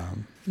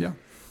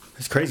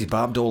 It's crazy.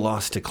 Bob Dole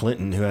lost to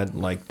Clinton, who had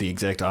the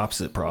exact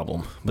opposite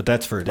problem. But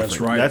that's for a different. That's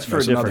right. That's for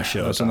a different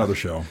show. That's another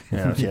show.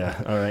 Yeah.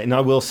 All right. And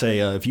I will say,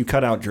 if you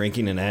cut out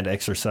drinking and add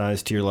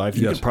exercise to your life,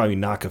 you could probably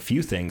knock a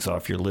few things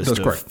off your list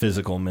of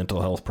physical and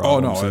mental health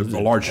problems. Oh no, a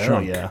large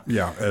chunk.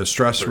 Yeah.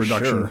 Stress for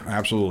reduction, sure.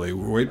 Absolutely.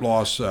 Weight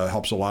loss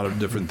helps a lot of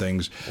different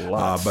things.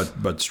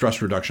 But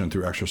stress reduction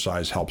through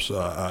exercise helps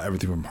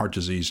everything from heart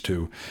disease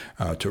to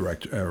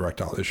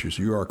erectile issues.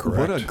 You are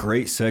correct. What a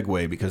great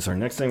segue, because our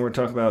next thing we're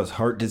talking about is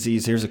heart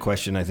disease. Here's a question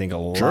I think a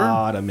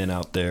lot of men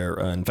out there.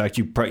 In fact,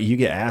 you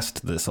get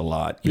asked this a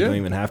lot. You don't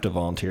even have to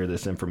volunteer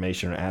this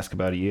information or ask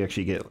about it. You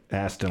actually get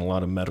asked in a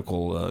lot of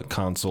medical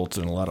consults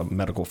and a lot of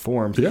medical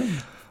forums. Yeah.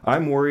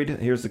 I'm worried.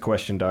 Here's the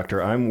question,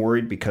 doctor. I'm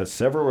worried because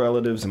several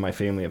relatives in my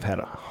family have had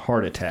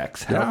heart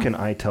attacks. How can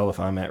I tell if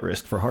I'm at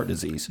risk for heart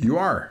disease? You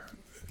are.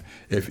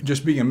 If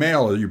just being a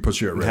male, you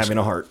puts you at risk. Having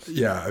a heart.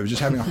 Yeah,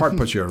 just having a heart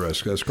puts you at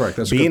risk. That's correct.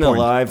 That's being a good point.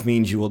 Alive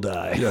means you will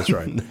die. That's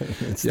right.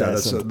 That's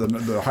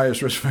the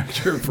highest risk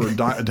factor for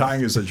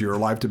dying is that you're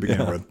alive to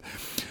begin with.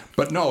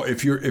 But no,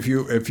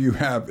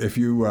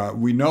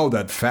 we know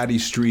that fatty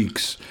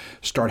streaks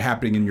start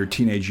happening in your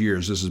teenage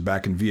years. This is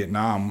back in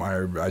Vietnam.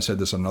 I said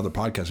this on another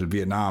podcast in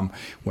Vietnam,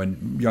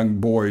 when young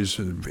boys,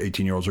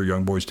 18-year-olds are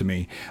young boys to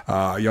me,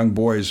 young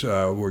boys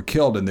were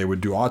killed and they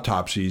would do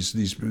autopsies.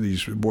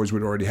 These boys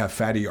would already have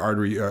fatty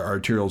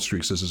arterial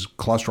streaks. This is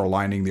cholesterol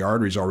lining the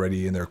arteries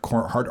already in their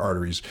heart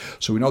arteries.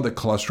 So we know that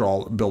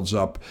cholesterol builds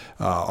up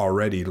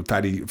already,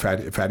 fatty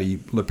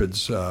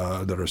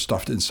lipids that are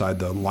stuffed inside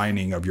the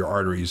lining of your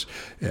arteries.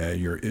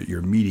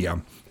 Your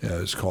media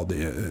is called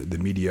the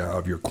media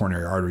of your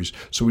coronary arteries.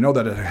 So we know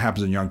that it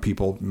happens in young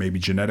people, maybe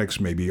genetics,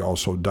 maybe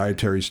also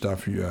dietary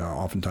stuff,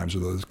 oftentimes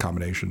with a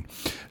combination.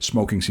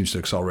 Smoking seems to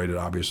accelerate it,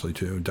 obviously,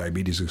 too.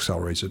 Diabetes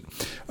accelerates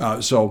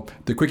it. So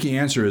the quickie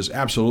answer is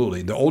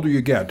absolutely. The older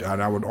you get,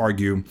 and I would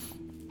argue,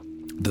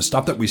 the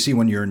stuff that we see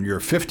when you're in your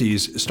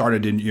 50s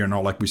started in,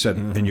 like we said,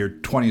 in your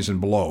 20s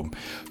and below.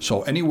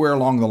 So anywhere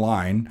along the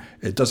line,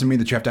 it doesn't mean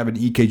that you have to have an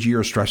EKG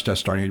or stress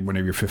test starting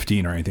whenever you're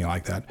 15 or anything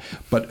like that.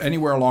 But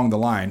anywhere along the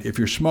line, if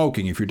you're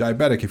smoking, if you're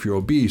diabetic, if you're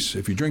obese,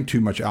 if you drink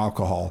too much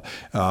alcohol,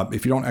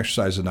 if you don't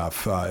exercise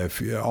enough,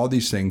 all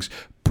these things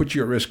put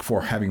you at risk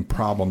for having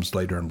problems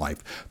later in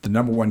life. The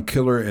number one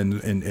killer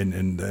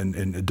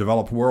in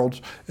developed worlds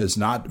is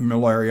not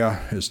malaria.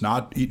 It's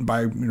not eaten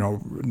by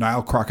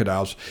Nile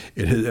crocodiles.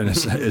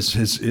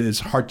 It's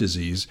heart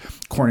disease,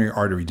 coronary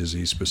artery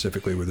disease,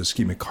 specifically with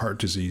ischemic heart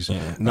disease.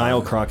 Yeah.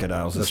 Nile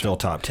crocodiles is still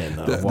top 10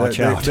 though.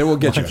 Watch out. They will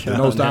get you.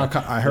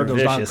 I heard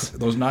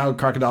those Nile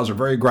crocodiles are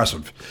very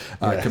aggressive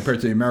compared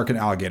to the American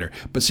alligator.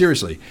 But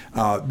seriously,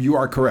 you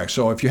are correct.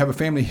 So if you have a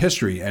family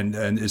history,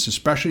 and it's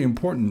especially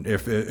important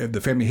if the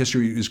family family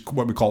history is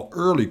what we call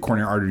early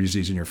coronary artery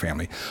disease in your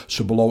family.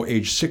 So below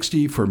age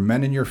 60 for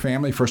men in your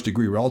family, first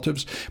degree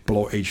relatives.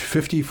 Below age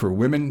 50 for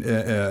women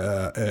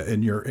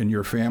in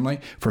your family,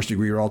 first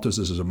degree relatives.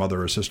 This is a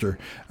mother or sister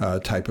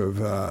type of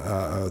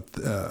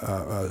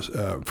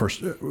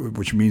first,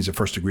 which means the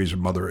first degree is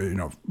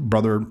mother,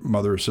 brother,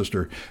 mother,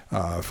 sister,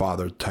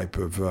 father type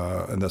of,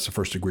 and that's the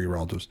first degree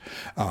relatives.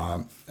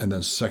 And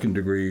then second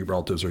degree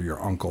relatives are your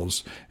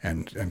uncles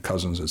and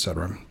cousins,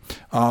 etc.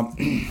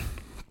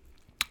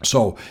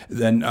 So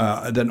then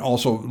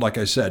also, like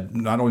I said,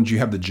 not only do you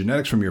have the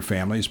genetics from your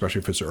family, especially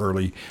if it's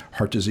early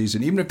heart disease,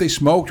 and even if they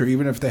smoked or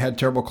even if they had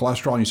terrible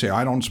cholesterol and you say,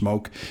 I don't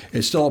smoke,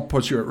 it still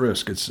puts you at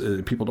risk. It's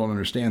people don't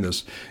understand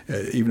this.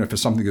 Even if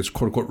it's something that's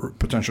quote unquote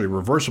potentially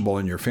reversible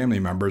in your family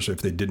members,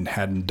 if they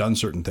hadn't done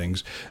certain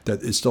things,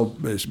 that it still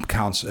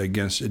counts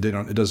against. They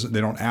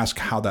don't ask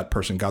how that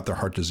person got their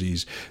heart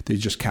disease. They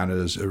just count it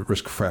as a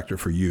risk factor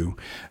for you.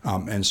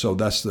 And so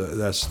that's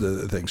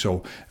the thing.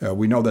 So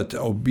we know that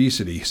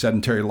obesity,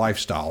 sedentary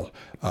lifestyle,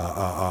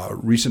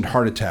 recent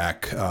heart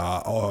attack,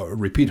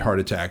 repeat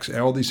heart attacks,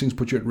 all these things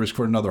put you at risk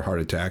for another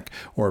heart attack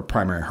or a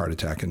primary heart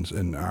attack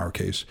in our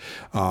case.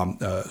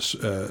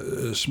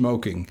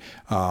 Smoking,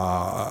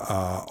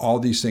 all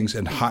these things,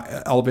 and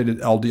elevated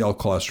LDL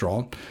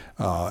cholesterol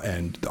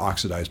and the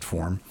oxidized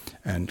form,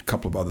 and a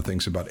couple of other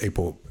things about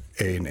ApoA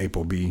and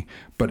ApoB.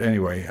 But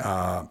anyway,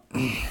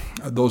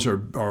 those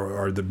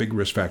are the big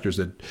risk factors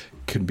that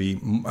can be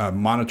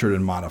monitored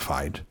and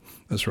modified.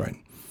 That's right.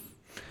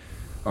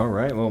 All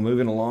right. Well,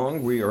 moving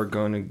along, we are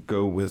going to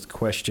go with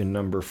question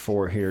number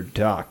 4 here.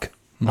 Doc,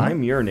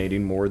 I'm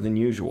urinating more than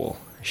usual.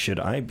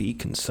 Should I be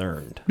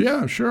concerned?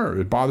 Yeah, sure.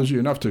 It bothers you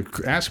enough to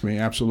ask me.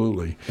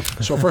 Absolutely.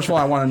 So first of all,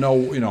 I want to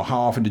know,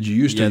 how often did you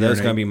used to? Yeah, that's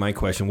going to be my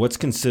question. What's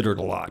considered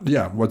a lot?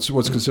 Yeah, what's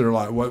considered a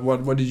lot?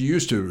 What did you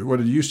used to? What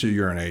did you used to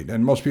urinate?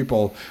 And most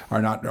people are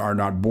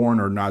not born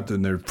or not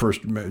in their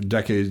first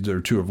decade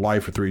or 2 of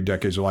life or 3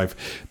 decades of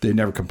life. They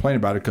never complain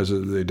about it because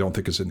they don't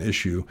think it's an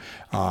issue.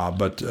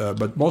 But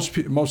most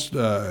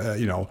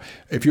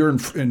if you're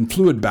in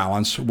fluid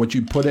balance, what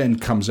you put in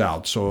comes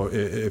out. So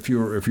if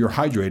you're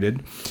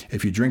hydrated,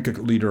 if you drink a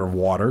liter of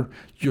water,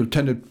 you'll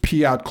tend to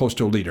pee out close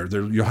to a liter.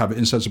 You'll have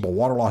insensible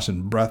water loss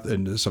in breath,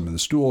 and some in the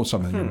stool,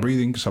 some in your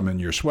breathing, some in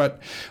your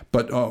sweat.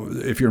 But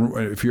if you're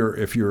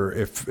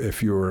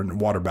in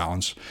water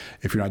balance,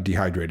 if you're not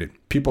dehydrated,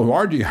 people who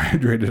are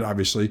dehydrated,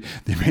 obviously,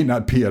 they may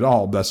not pee at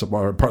all. That's a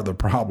part of the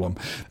problem.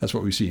 That's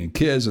what we see in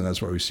kids, and that's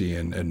what we see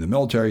in the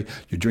military.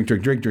 You drink,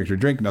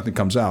 nothing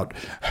comes out.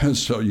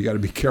 So you got to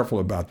be careful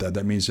about that.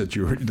 That means that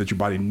your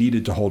body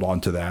needed to hold on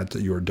to that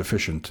you were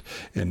deficient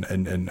in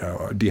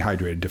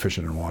dehydrated,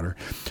 deficient in water.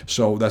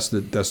 So that's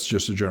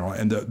just a general.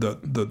 And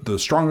the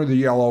stronger the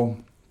yellow,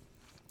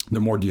 the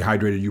more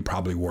dehydrated you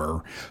probably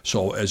were.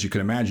 So as you can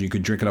imagine, you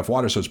can drink enough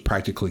water so it's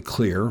practically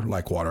clear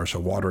like water. So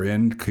water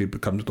in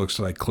looks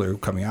like clear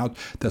coming out.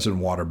 That's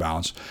in water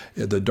balance.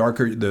 The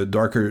darker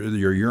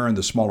your urine,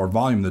 the smaller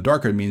volume. The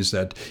darker it means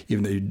that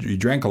even though you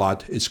drank a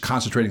lot, it's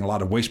concentrating a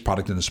lot of waste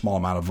product in a small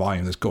amount of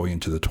volume that's going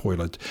into the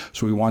toilet.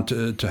 So we want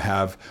to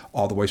have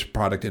all the waste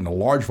product in a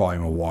large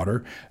volume of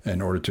water in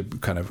order to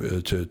kind of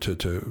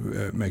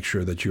to make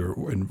sure that you're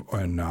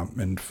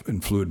in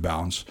fluid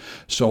balance.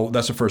 So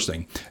that's the first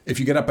thing. If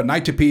you get up at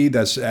night to pee,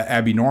 that's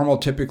abnormal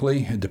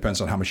typically. It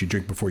depends on how much you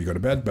drink before you go to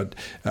bed. But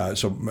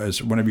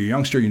whenever you're a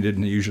youngster, you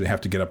didn't usually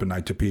have to get up at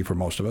night to pee for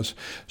most of us.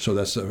 So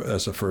that's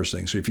the first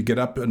thing. So if you get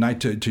up at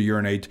night to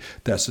urinate,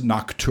 that's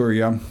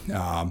nocturia.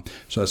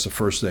 So that's the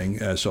first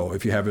thing. So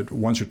if you have it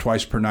once or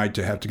twice per night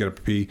to have to get up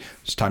to pee,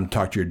 it's time to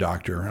talk to your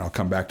doctor. And I'll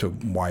come back to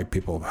why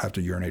people have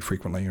to urinate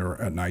frequently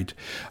or at night.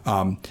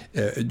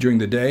 During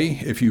the day,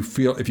 if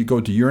you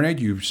go to urinate,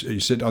 you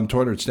sit on the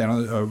toilet or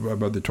stand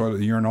above the toilet,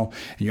 the urinal,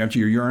 and you empty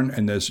your urine,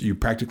 and as you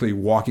practically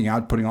walking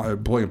out, pulling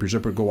up your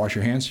zipper, go wash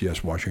your hands.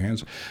 Yes, wash your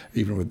hands,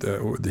 even with the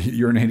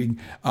urinating.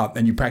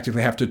 And you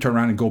practically have to turn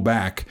around and go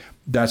back.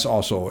 That's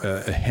also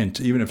a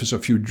hint, even if it's a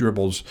few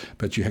dribbles,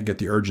 but you get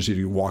the urgency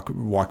to walk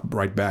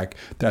right back.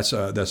 That's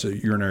a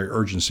urinary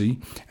urgency,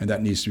 and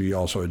that needs to be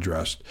also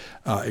addressed.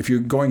 If you're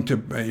going to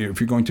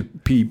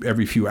pee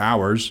every few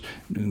hours,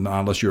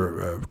 unless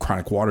you're a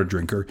chronic water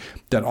drinker,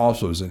 that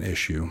also is an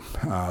issue.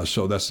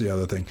 So that's the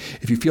other thing.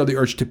 If you feel the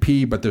urge to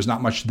pee, but there's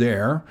not much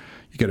there,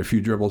 you get a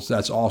few dribbles,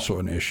 that's also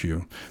an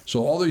issue.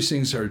 So all these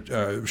things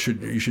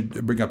you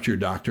should bring up to your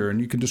doctor, and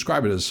you can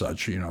describe it as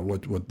such.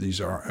 What these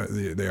are.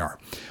 They are.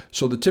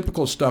 So the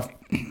typical stuff.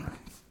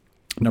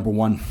 Number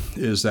one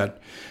is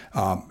that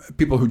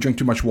people who drink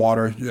too much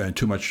water and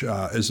too much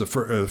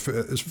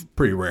is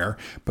pretty rare.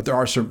 But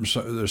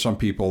there's some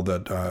people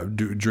that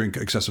do drink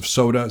excessive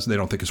soda. So they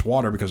don't think it's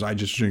water because I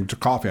just drink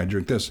coffee. I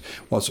drink this.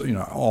 Well,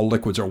 all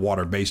liquids are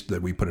water based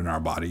that we put in our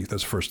body.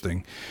 That's the first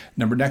thing.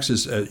 Next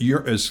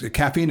is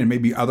caffeine and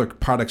maybe other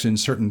products in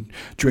certain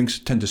drinks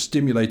tend to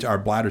stimulate our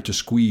bladder to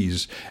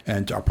squeeze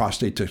and our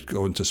prostate to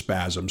go into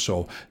spasm.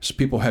 So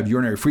people have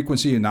urinary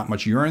frequency and not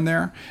much urine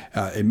there.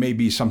 It may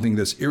be something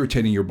that's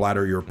irritating your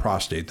bladder, your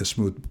prostate, the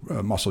smooth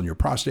muscle in your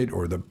prostate,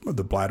 or the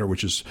bladder,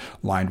 which is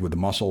lined with the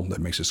muscle that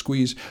makes it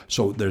squeeze.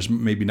 So there's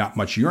maybe not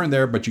much urine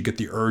there, but you get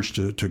the urge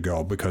to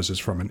go because it's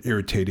from an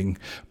irritating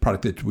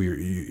product that we're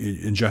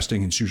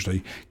ingesting. It's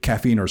usually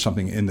caffeine or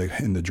something in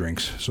the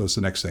drinks. So that's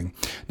the next thing.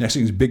 Next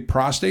thing is big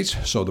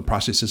prostates. So the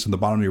prostate sits in the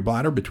bottom of your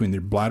bladder, between the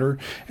bladder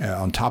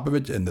on top of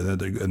it, and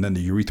then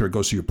the urethra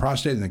goes to your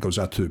prostate, and then it goes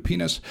out to the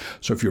penis.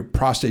 So if your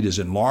prostate is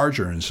enlarged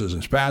or is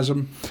in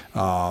spasm,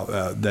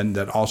 then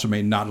that also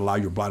may not allow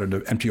your bladder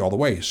to empty all the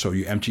way. So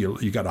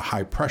you got a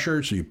high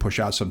pressure, so you push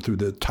out some through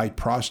the tight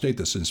prostate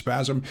that's in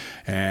spasm,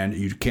 and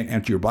you can't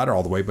empty your bladder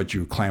all the way, but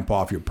you clamp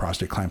off, your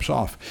prostate clamps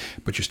off,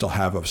 but you still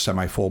have a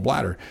semi-full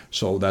bladder.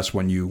 So that's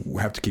when you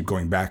have to keep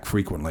going back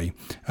frequently.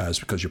 It's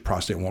because your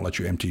prostate won't let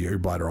you empty your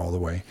bladder all the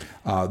way.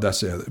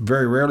 That's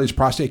very rarely is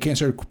prostate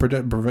cancer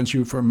prevents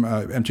you from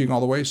emptying all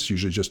the way. It's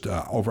usually just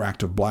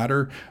overactive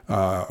bladder,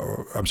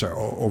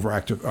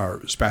 overactive or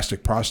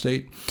spastic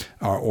prostate,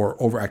 or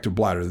overactive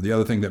bladder. The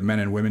other thing that men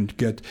and women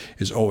get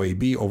is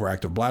OAB,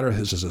 overactive bladder.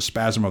 This is a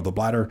spasm of the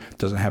bladder.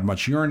 Doesn't have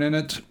much urine in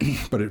it,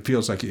 but it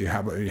feels like you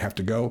have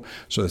to go.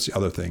 So that's the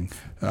other thing.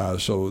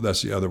 So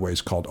that's the other way.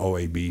 It's called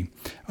OAB.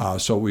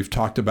 So we've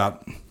talked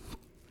about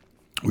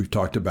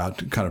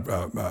kind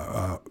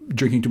of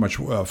drinking too much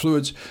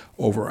fluids,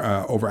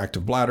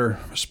 overactive bladder,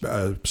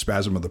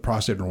 spasm of the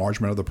prostate,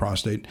 enlargement of the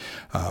prostate.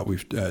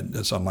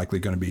 It's unlikely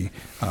going to be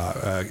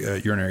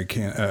urinary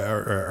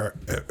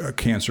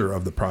cancer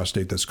of the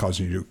prostate that's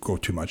causing you to go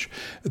too much.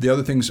 The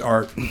other things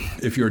are,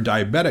 if you're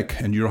diabetic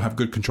and you don't have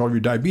good control of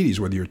your diabetes,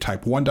 whether you're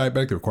type 1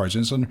 diabetic that requires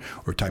insulin,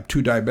 or type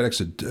 2 diabetics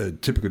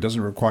that typically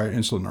doesn't require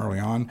insulin early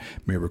on,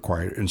 may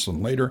require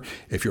insulin later.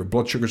 If your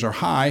blood sugars are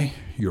high,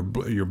 your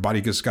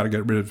body has got to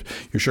get rid of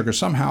your sugar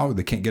somehow.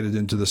 They can't get it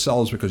into the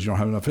cells because you don't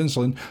have enough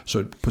insulin, so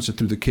it puts it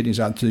through the kidneys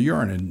out to the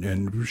urine,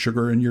 and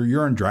sugar in your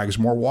urine drags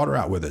more water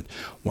out with it.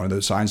 One of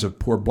the signs of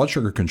poor blood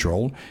sugar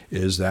control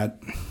is that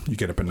you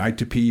get up at night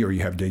to pee, or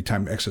you have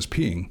daytime excess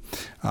peeing.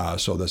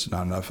 So that's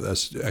not enough.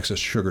 That's excess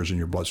sugars in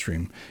your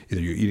bloodstream. Either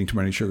you're eating too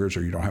many sugars,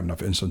 or you don't have enough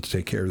insulin to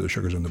take care of the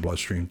sugars in the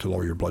bloodstream to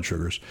lower your blood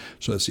sugars.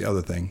 So that's the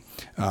other thing.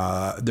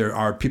 There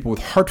are people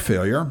with heart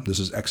failure. This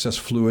is excess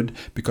fluid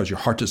because your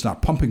heart is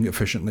not pumping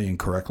efficiently and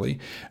correctly.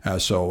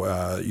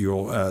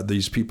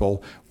 These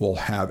people will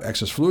have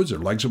excess fluids. Their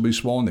legs will be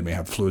swollen. They may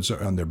have fluids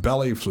on their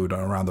belly, fluid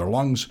around their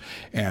lungs,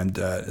 and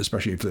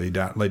especially if they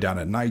lay down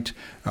at night,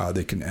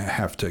 they can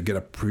have to get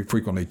up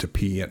frequently to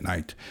pee at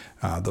night.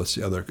 That's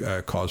the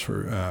other cause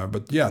for.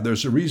 But yeah,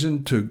 there's a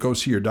reason to go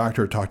see your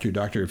doctor, talk to your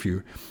doctor if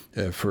you,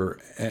 for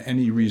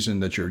any reason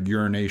that your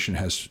urination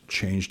has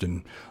changed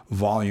in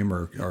volume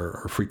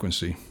or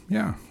frequency.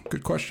 Yeah,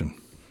 good question.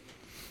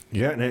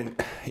 Yeah, and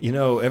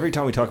every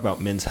time we talk about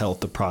men's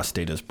health, the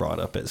prostate is brought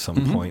up at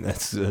some point.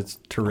 That's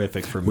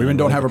terrific for men. Women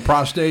don't have a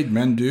prostate,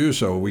 men do,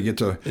 so we get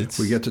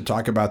to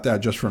talk about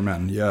that just for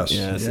men. Yes.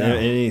 Yes. Yeah.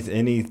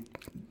 Any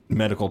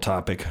medical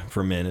topic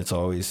for men, it's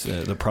always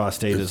the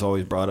prostate is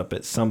always brought up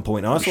at some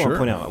point. I also want to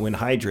point out, when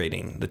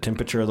hydrating, the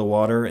temperature of the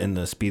water and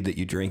the speed that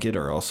you drink it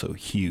are also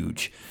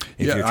huge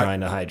if you're trying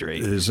to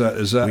hydrate. Is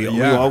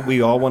that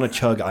we all want to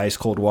chug ice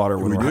cold water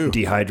when we're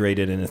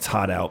dehydrated and it's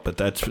hot out, but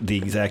that's the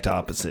exact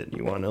opposite.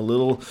 You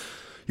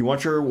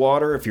want your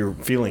water, if you're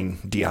feeling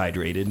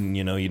dehydrated and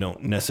you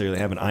don't necessarily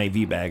have an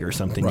IV bag or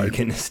something you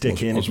can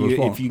stick in. If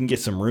you can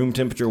get some room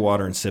temperature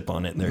water and sip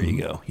on it, there you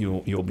go.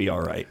 You'll be all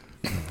right.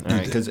 All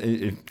right, because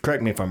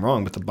correct me if I'm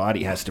wrong, but the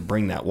body has to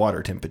bring that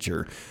water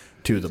temperature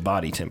to the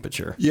body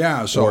temperature.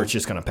 Yeah, so or it's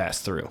just going to pass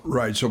through.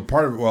 Right. So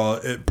part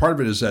of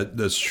it is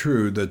that's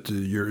true, that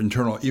your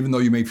internal, even though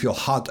you may feel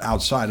hot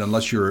outside,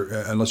 unless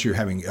you're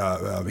having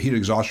heat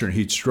exhaustion or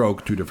heat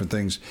stroke, two different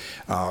things,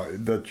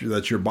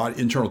 that your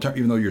body internal temperature,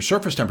 even though your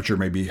surface temperature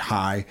may be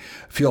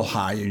feel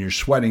high, and you're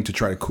sweating to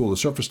try to cool the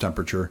surface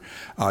temperature,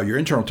 your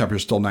internal temperature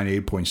is still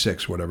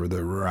 98.6, whatever,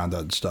 around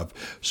that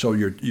stuff. So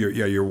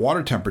your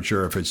water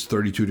temperature, if it's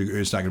 32 degrees,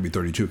 it's not going to be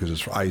 32 because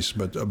it's ice,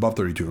 but above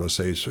 32, let's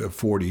say it's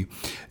 40.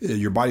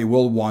 Your body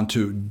will want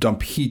to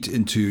dump heat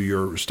into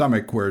your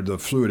stomach where the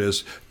fluid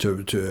is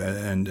to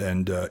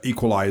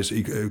equalize,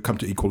 come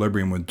to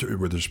equilibrium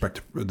with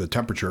respect to the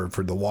temperature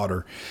for the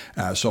water.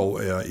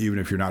 So even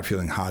if you're not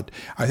feeling hot,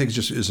 I think it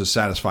just is a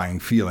satisfying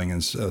feeling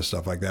and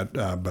stuff like that.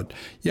 But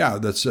yeah,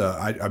 that's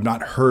I've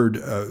not heard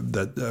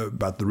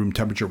about the room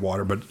temperature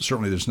water, but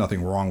certainly there's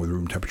nothing wrong with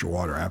room temperature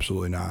water.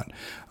 Absolutely not.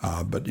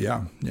 But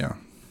yeah.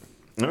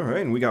 All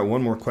right, and we got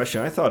one more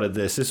question. I thought of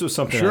this. This was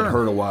something I'd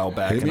heard a while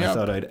back, and I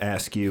thought I'd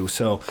ask you.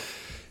 So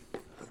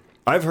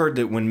I've heard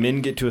that when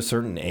men get to a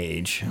certain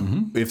age,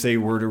 if they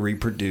were to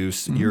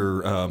reproduce,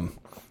 you're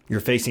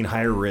facing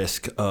higher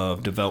risk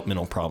of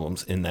developmental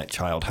problems in that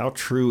child. How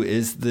true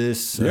is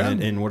this? Yeah.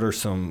 And what are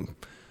some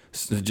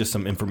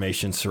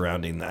information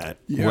surrounding that?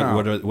 Yeah.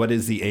 What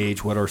is the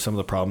age? What are some of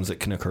the problems that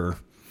can occur?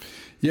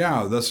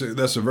 Yeah, that's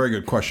a very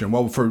good question.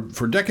 Well,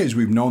 for decades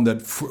we've known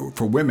that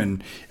for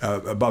women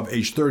above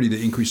age 30,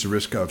 they increase the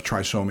risk of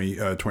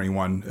trisomy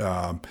 21.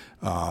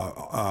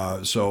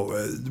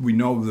 So we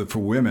know that for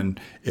women,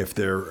 if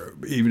they're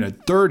even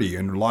at 30,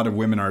 and a lot of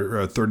women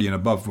are 30 and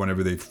above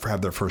whenever they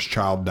have their first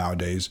child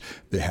nowadays,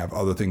 they have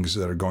other things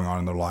that are going on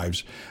in their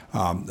lives,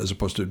 as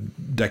opposed to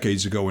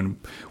decades ago when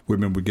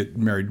women would get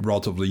married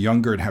relatively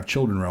younger and have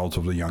children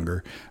relatively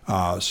younger.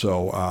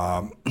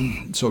 So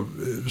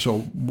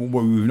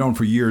what we've known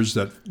for years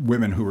that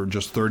women who are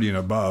just 30 and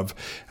above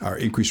are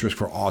increased risk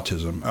for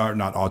autism, or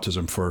not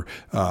autism,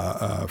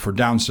 for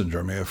Down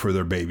syndrome for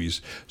their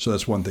babies. So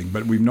that's one thing.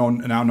 But we've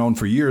now known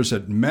for years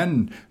that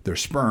men, their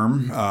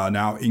sperm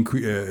now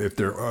if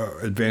they're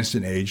advanced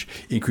in age,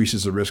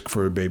 increases the risk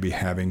for a baby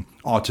having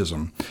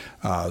autism.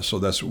 So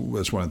that's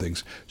one of the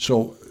things.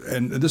 So,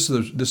 and this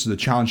is the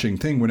challenging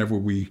thing whenever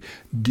we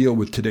deal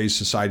with today's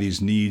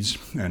society's needs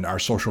and our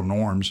social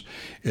norms,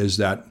 is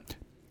that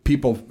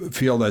people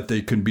feel that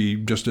they can be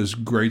just as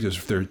great as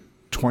if they're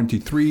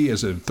 23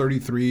 as a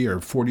 33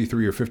 or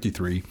 43 or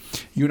 53.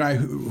 You and I,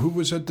 who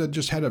was it that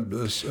just had a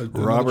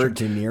Robert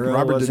De Niro?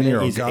 Robert De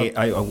Niro.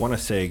 I want to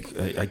say,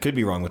 I could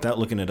be wrong without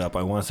looking it up.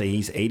 I want to say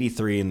he's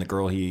 83, and the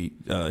girl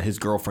his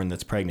girlfriend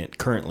that's pregnant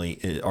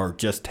currently, or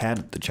just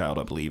had the child,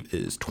 I believe,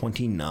 is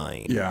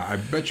 29. Yeah, I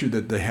bet you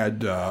that they had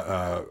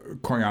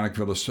chorionic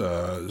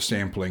villus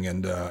sampling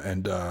and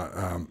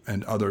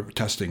other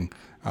testing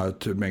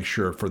to make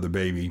sure for the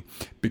baby,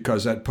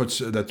 because that puts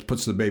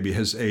the baby,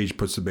 his age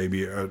puts the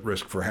baby at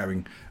risk for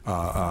having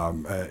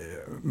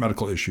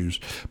medical issues.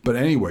 But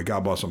anyway,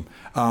 God bless him.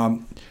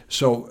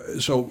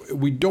 So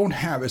we don't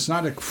have, it's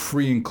not a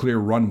free and clear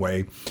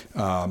runway.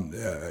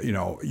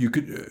 You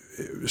could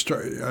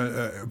start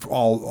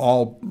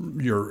all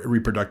your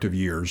reproductive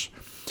years.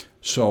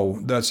 So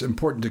that's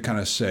important to kind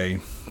of say.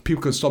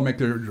 People can still make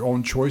their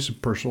own choice,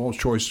 personal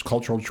choice,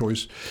 cultural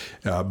choice,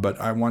 but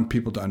I want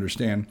people to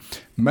understand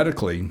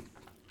medically.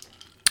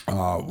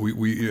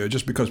 We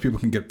just because people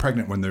can get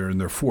pregnant when they're in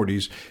their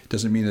 40s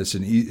doesn't mean it's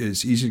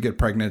easy to get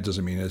pregnant. It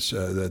doesn't mean it's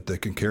that they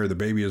can carry the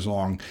baby as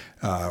long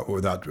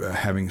without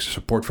having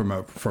support from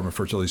a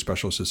fertility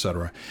specialist,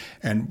 etc.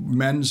 And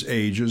men's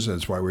ages,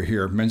 that's why we're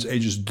here. Men's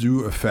ages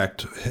do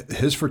affect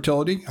his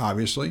fertility.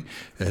 Obviously,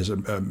 it has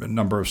a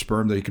number of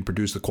sperm that he can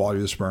produce, the quality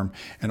of the sperm,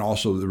 and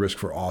also the risk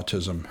for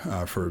autism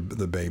for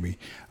the baby.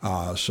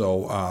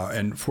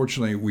 And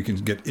fortunately, we can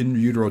get in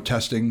utero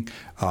testing.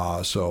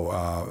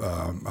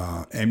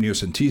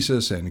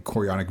 Amniocentesis and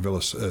chorionic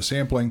villus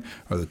sampling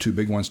are the two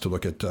big ones to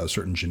look at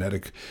certain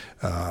genetic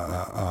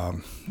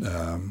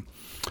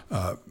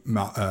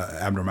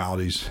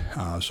abnormalities,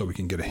 so we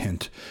can get a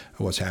hint of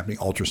what's happening.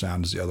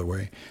 Ultrasound is the other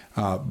way.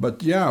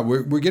 But yeah,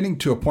 we're getting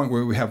to a point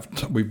where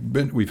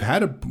we've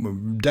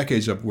had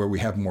decades of where we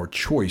have more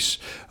choice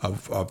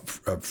of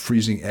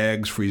freezing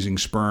eggs, freezing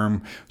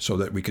sperm, so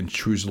that we can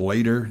choose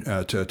later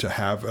to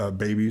have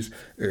babies,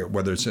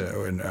 whether it's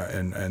in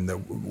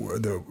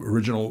the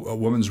original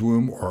woman's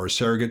womb or a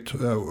surrogate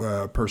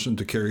person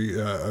to carry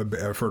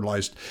a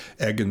fertilized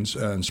egg and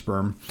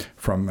sperm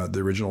from the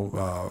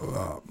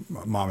original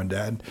mom and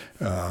dad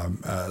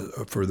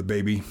for the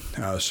baby.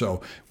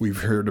 So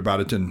we've heard about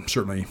it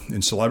certainly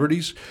in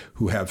celebrities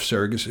who have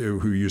surrogacy,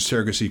 who use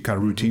surrogacy kind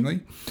of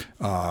routinely.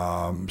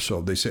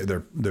 So they say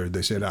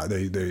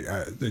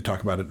they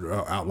talk about it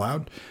out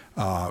loud.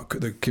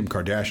 Kim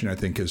Kardashian, I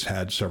think, has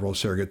had several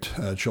surrogate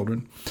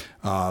children.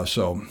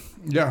 So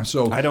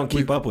I don't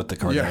keep up with the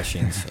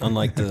Kardashians,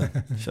 unlike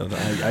the show.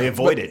 I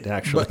avoid it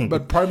actually.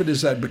 But part of it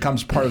is that it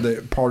becomes part of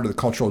the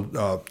cultural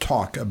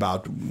talk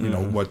about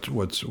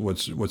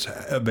what's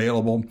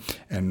available,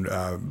 and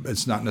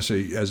it's not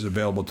necessarily as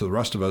available to the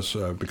rest of us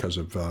because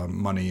of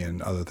money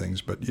and other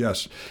things. But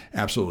yes,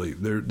 absolutely,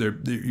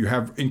 you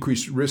have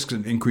increased risks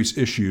and increased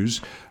issues.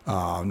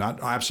 Not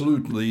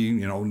absolutely,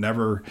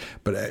 never,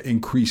 but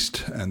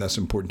increased, and that's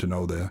important to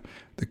know the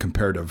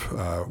comparative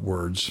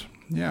words.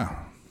 Yeah.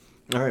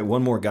 All right,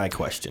 one more guy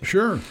question.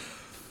 Sure.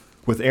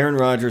 With Aaron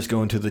Rodgers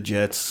going to the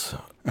Jets,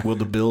 will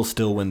the Bills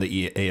still win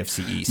the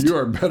AFC East? You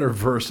are better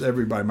versed,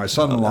 everybody. My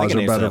son-in-laws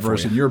are better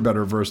versed, and you're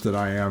better versed than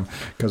I am,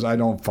 because I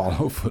don't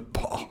follow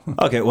football.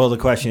 Okay, well, the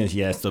question is,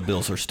 yes, the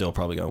Bills are still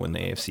probably going to win the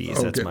AFC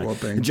East.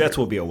 Okay, The Jets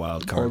will be a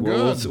wild card.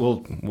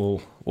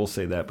 We'll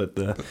say that, but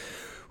that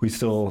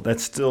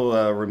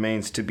still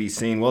remains to be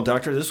seen. Well,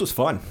 Doctor, this was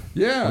fun.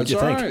 Yeah, it's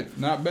all right.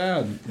 Not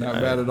bad. Not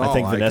bad at all. I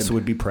think Vanessa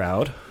would be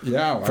proud.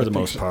 Yeah, for the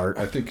most part.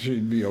 I think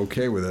she'd be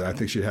okay with it. I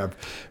think she'd have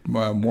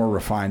more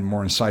refined,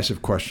 more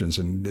incisive questions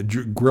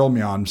and grill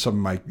me on some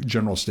of my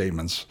general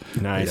statements.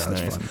 Nice.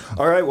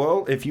 All right.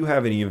 Well, if you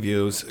have any of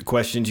those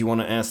questions you want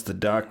to ask the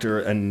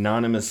doctor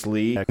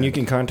anonymously, you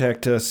can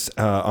contact us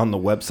on the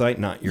website,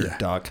 Not Your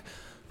Doc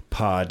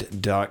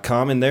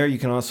pod.com, and there you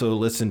can also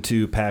listen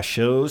to past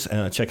shows,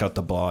 check out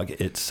the blog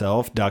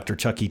itself. Dr.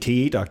 Chucky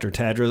T, Dr.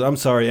 Tadros. I'm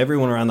sorry,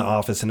 everyone around the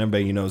office and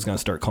everybody you know is going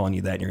to start calling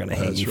you that, and you're going to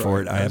hate me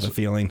for it. I have a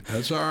feeling.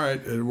 That's all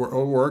right.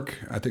 It'll work.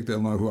 I think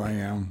they'll know who I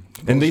am.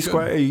 And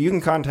you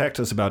can contact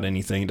us about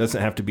anything. It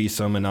doesn't have to be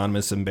some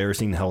anonymous,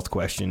 embarrassing health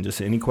question. Just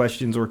any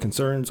questions or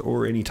concerns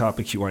or any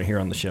topics you want to hear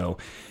on the show.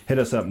 Hit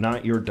us up,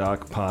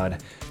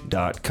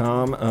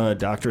 notyourdocpod.com.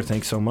 Doctor,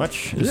 thanks so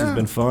much. This has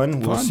been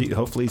fun. We'll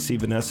hopefully see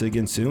Vanessa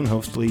again soon.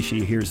 Hopefully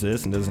she hears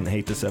this and doesn't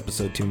hate this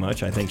episode too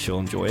much. I think she'll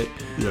enjoy it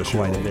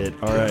quite a bit.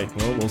 All right.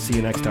 Well, we'll see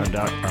you next time,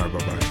 Doc. All right.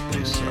 Bye-bye.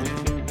 Thanks,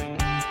 Seth.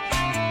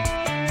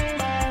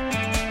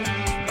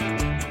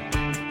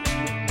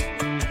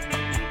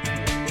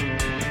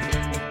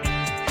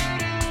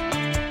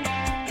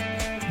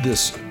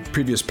 This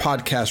previous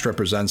podcast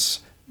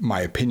represents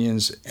my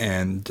opinions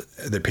and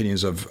the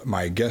opinions of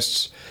my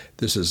guests.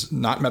 This is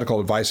not medical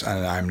advice,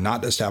 and I'm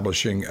not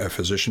establishing a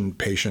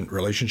physician-patient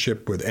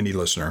relationship with any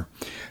listener.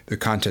 The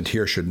content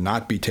here should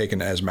not be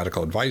taken as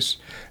medical advice.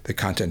 The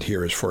content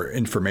here is for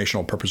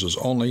informational purposes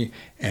only,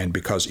 and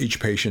because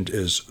each patient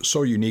is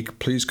so unique,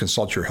 please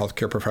consult your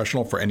healthcare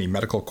professional for any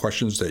medical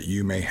questions that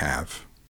you may have.